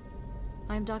 Typical.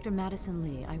 I'm Dr. Madison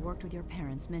Lee. I worked with your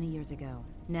parents many years ago.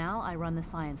 Now I run the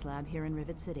science lab here in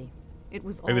Rivet City. It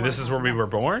was all Maybe this is where we were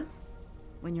born?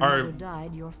 When your mother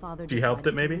died, your father she helped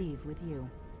it, maybe? to leave with you.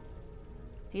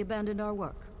 He abandoned our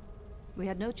work. We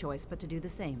had no choice but to do the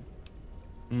same.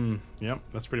 Yep,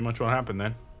 that's pretty much what happened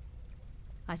then.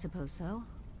 I suppose so.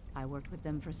 I worked with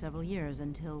them for several years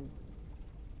until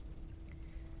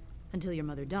your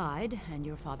mother died and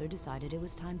your father decided it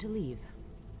was time to leave.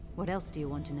 What else do you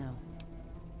want to know?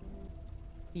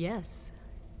 Yes,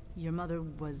 your mother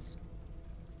was...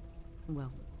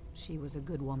 well, she was a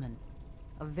good woman.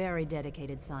 A very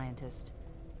dedicated scientist.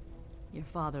 Your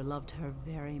father loved her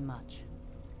very much.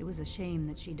 It was a shame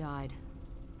that she died.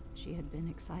 She had been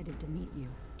excited to meet you.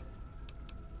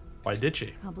 Why did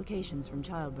she? Complications from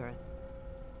childbirth.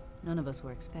 None of us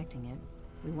were expecting it.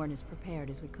 We weren't as prepared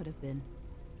as we could have been.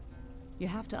 You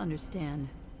have to understand,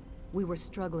 we were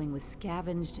struggling with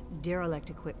scavenged, derelict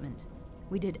equipment.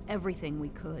 We did everything we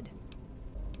could.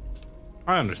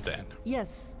 I understand.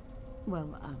 Yes.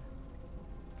 Well,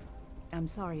 I'm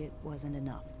sorry it wasn't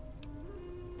enough.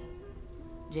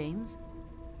 James?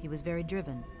 He was very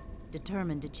driven,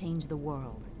 determined to change the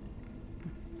world.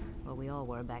 Well, we all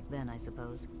were back then, I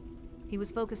suppose. He was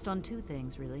focused on two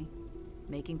things, really.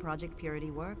 Making Project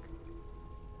Purity work,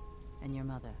 and your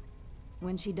mother.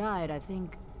 When she died, I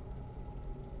think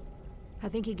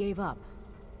he gave up.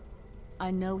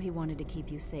 I know he wanted to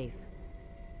keep you safe,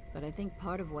 but I think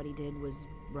part of what he did was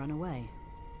run away.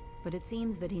 But it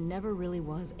seems that he never really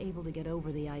was able to get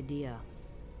over the idea.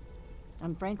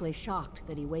 I'm frankly shocked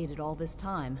that he waited all this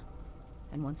time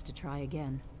and wants to try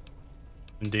again.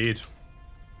 Indeed.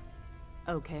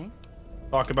 Okay.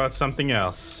 Talk about something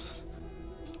else.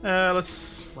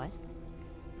 Let's... What?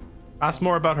 Ask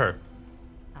more about her.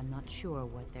 I'm not sure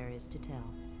what there is to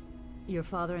tell. Your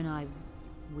father and I,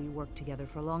 we worked together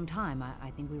for a long time. I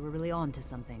think we were really on to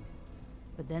something.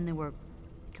 But then there were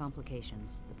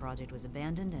complications. The project was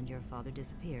abandoned and your father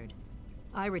disappeared.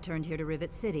 I returned here to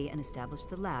Rivet City and established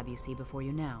the lab you see before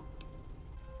you now.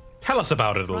 Tell us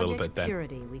about it a little bit then. Project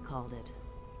Purity, we called it.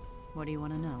 What do you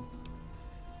want to know?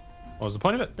 What was the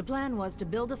point of it? The plan was to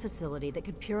build a facility that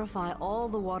could purify all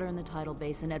the water in the tidal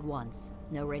basin at once.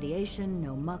 No radiation,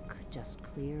 no muck, just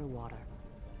clear water.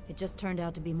 It just turned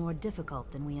out to be more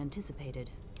difficult than we anticipated.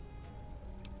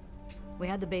 We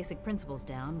had the basic principles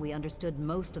down, we understood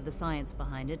most of the science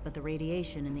behind it, but the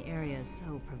radiation in the area is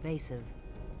so pervasive.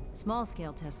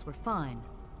 Small-scale tests were fine,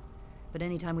 but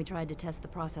anytime we tried to test the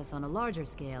process on a larger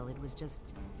scale, it was just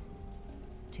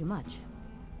too much.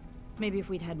 Maybe if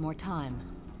we'd had more time,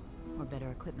 or better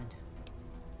equipment.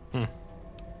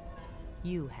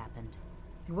 You happened.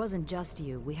 It wasn't just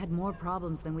you. We had more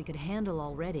problems than we could handle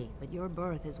already, but your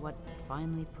birth is what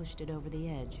finally pushed it over the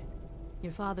edge.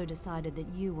 Your father decided that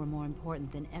you were more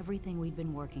important than everything we'd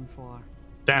been working for.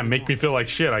 Damn, make me feel like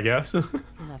shit, I guess. He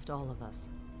left all of us.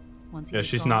 Once he yeah, was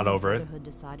she's gone, not the over it. Brotherhood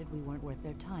decided we weren't worth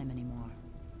their time anymore.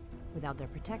 Without their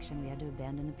protection, we had to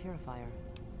abandon the purifier.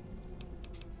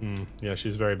 Yeah,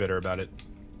 she's very bitter about it.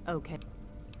 Okay.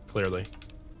 Clearly.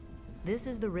 This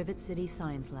is the Rivet City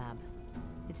Science Lab.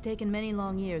 It's taken many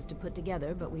long years to put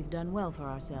together, but we've done well for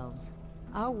ourselves.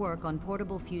 Our work on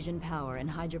portable fusion power and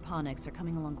hydroponics are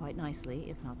coming along quite nicely,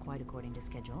 if not quite according to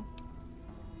schedule.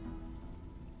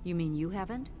 You mean you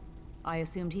haven't? I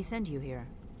assumed he sent you here.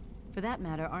 For that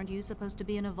matter, aren't you supposed to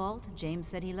be in a vault? James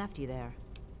said he left you there.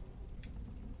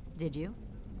 Did you?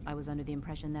 I was under the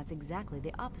impression that's exactly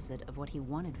the opposite of what he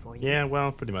wanted for you. Yeah,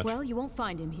 well, pretty much. Well, you won't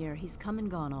find him here. He's come and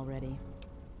gone already.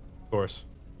 Of course.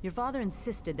 Your father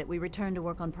insisted that we return to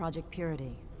work on Project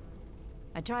Purity.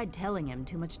 I tried telling him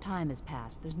too much time has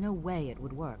passed. There's no way it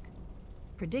would work.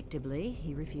 Predictably,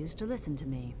 he refused to listen to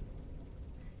me.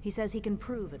 He says he can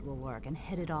prove it will work and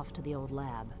headed off to the old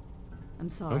lab. I'm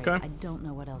sorry, okay. I don't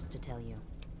know what else to tell you.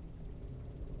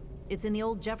 It's in the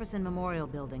old Jefferson Memorial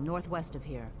Building, northwest of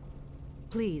here.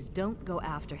 Please, don't go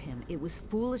after him. It was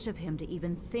foolish of him to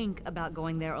even think about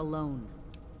going there alone.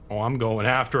 Oh, I'm going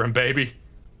after him, baby.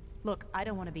 Look, I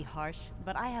don't want to be harsh,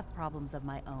 but I have problems of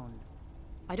my own.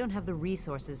 I don't have the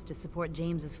resources to support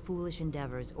James's foolish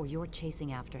endeavors, or you're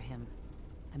chasing after him.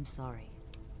 I'm sorry.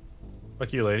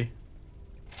 Fuck you, lady.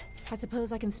 I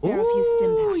suppose I can spare a few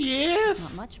stim packs.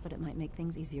 Yes! Not much, but it might make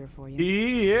things easier for you.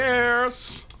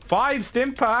 Yes! 5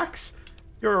 stim packs!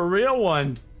 You're a real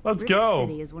one. Let's go. Rivet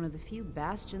City is one of the few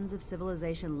bastions of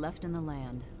civilization left in the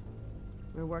land.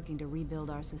 We're working to rebuild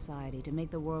our society, to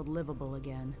make the world livable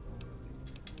again.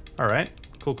 Alright.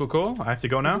 Cool, cool, cool. I have to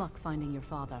go now. Good luck finding your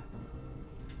father.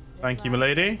 Thank you,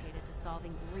 milady. To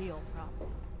solving real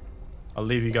problems. I'll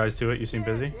leave you guys to it. You seem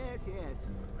busy.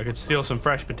 I could steal some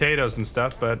fresh potatoes and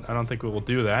stuff, but I don't think we will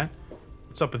do that.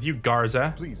 What's up with you,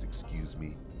 Garza? Please excuse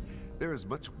me. There is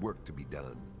much work to be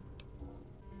done.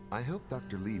 I help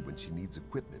Dr. Lee when she needs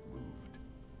equipment moved.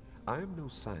 I am no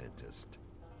scientist.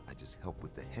 I just help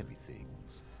with the heavy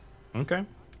things. Okay.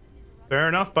 Fair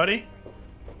enough, buddy.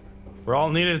 We're all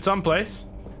needed at some place.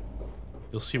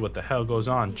 You'll see what the hell goes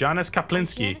on. Janis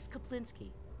Kaplinski. Janis Kaplinski,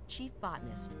 chief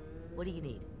botanist. What do you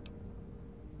need?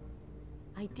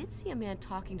 I did see a man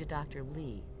talking to Dr.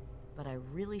 Lee, but I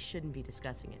really shouldn't be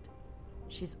discussing it.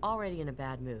 She's already in a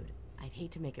bad mood. I'd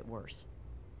hate to make it worse.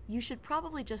 You should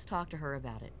probably just talk to her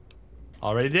about it.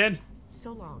 Already did.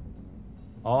 So long.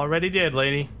 Already did,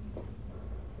 lady.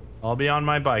 I'll be on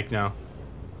my bike now.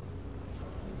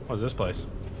 What's this place?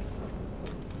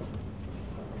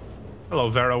 Hello,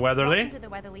 Vera Weatherly. Welcome to the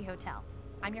Weatherly Hotel.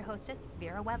 I'm your hostess,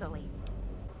 Vera Weatherly.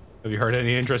 Have you heard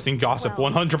any interesting gossip?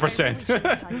 Well, 100%. I really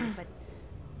shouldn't tell you, but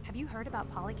have you heard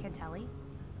about Polly Cantelli?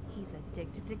 He's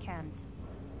addicted to chems.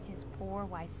 His poor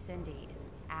wife, Cindy,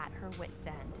 is at her wit's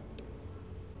end.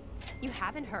 You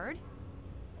haven't heard?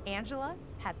 Angela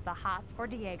has the hots for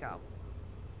Diego.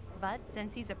 But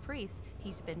since he's a priest,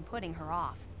 he's been putting her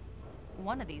off.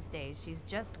 One of these days, she's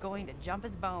just going to jump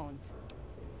his bones.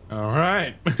 All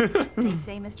right. They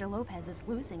say Mr. Lopez is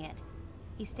losing it.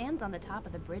 He stands on the top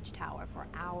of the bridge tower for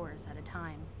hours at a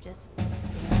time, just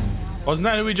staring out. Wasn't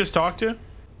that who we just talked to?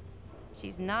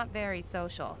 She's not very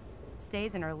social.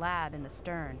 Stays in her lab in the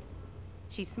stern.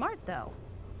 She's smart, though.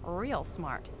 Real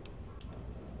smart.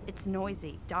 It's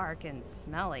noisy, dark, and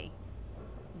smelly.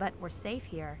 But we're safe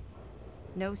here.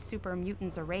 No super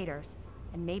mutants or raiders,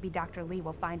 and maybe Dr. Lee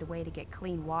will find a way to get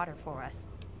clean water for us.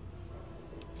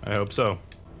 I hope so.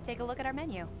 Take a look at our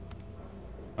menu.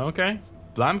 Okay.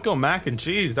 Blanco mac and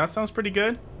cheese. That sounds pretty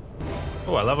good.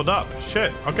 Oh, I leveled up.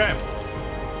 Shit. Okay.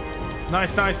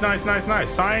 Nice, nice, nice, nice, nice.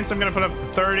 Science, I'm gonna put up to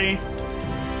 30.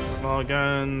 Small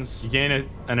guns. You gain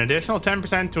an additional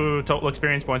 10% to total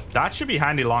experience points. That should be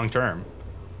handy long term.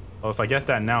 Well, if I get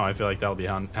that now, I feel like that'll be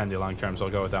handy long term, so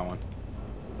I'll go with that one.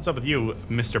 What's up with you,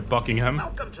 Mr. Buckingham?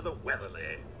 Welcome to the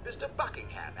Weatherly. Mr.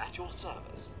 Buckingham at your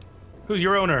service. Who's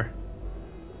your owner?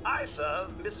 I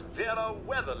serve Miss Vera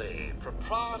Weatherly,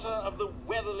 proprietor of the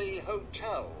Weatherly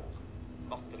Hotel.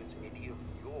 Not that it's any of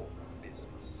your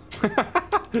business.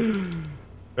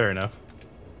 Fair enough.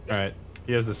 Alright.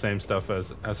 He has the same stuff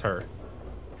as her.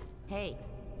 Hey.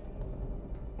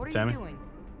 What are Tammy? you doing?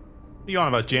 What are you on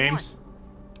about, James?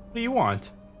 What do you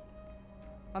want?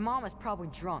 My mom is probably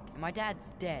drunk, and my dad's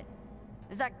dead.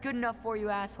 Is that good enough for you,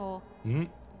 asshole? I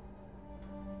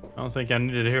don't think I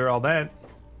needed to hear all that.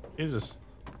 Jesus.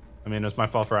 I mean, it was my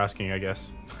fault for asking, I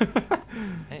guess.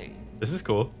 Hey. This is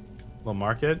cool. Little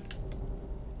market.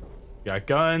 Got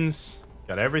guns.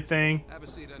 Got everything. Have a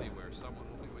seat anywhere. Someone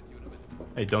will be with you in a minute.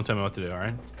 Hey, don't tell me what to do,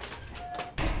 alright?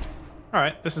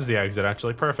 Alright, this is the exit,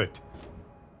 actually. Perfect.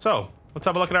 So, let's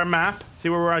have a look at our map. See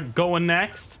where we're going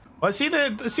next. Well, see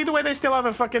the way they still have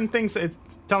a fucking thing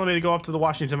telling me to go up to the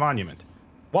Washington Monument.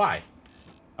 Why?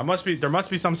 There must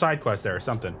be some side quest there or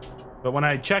something. But when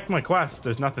I check my quest,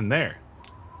 there's nothing there.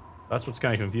 That's what's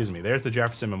kind of confusing me. There's the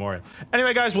Jefferson Memorial.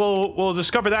 Anyway, guys, we'll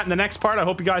discover that in the next part. I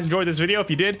hope you guys enjoyed this video. If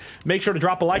you did, make sure to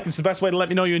drop a like. It's the best way to let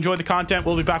me know you enjoyed the content.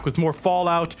 We'll be back with more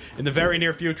Fallout in the very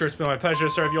near future. It's been my pleasure to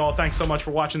serve you all. Thanks so much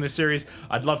for watching this series.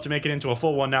 I'd love to make it into a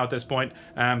full one now at this point.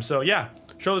 So yeah,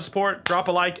 show the support, drop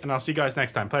a like, and I'll see you guys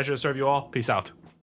next time. Pleasure to serve you all. Peace out.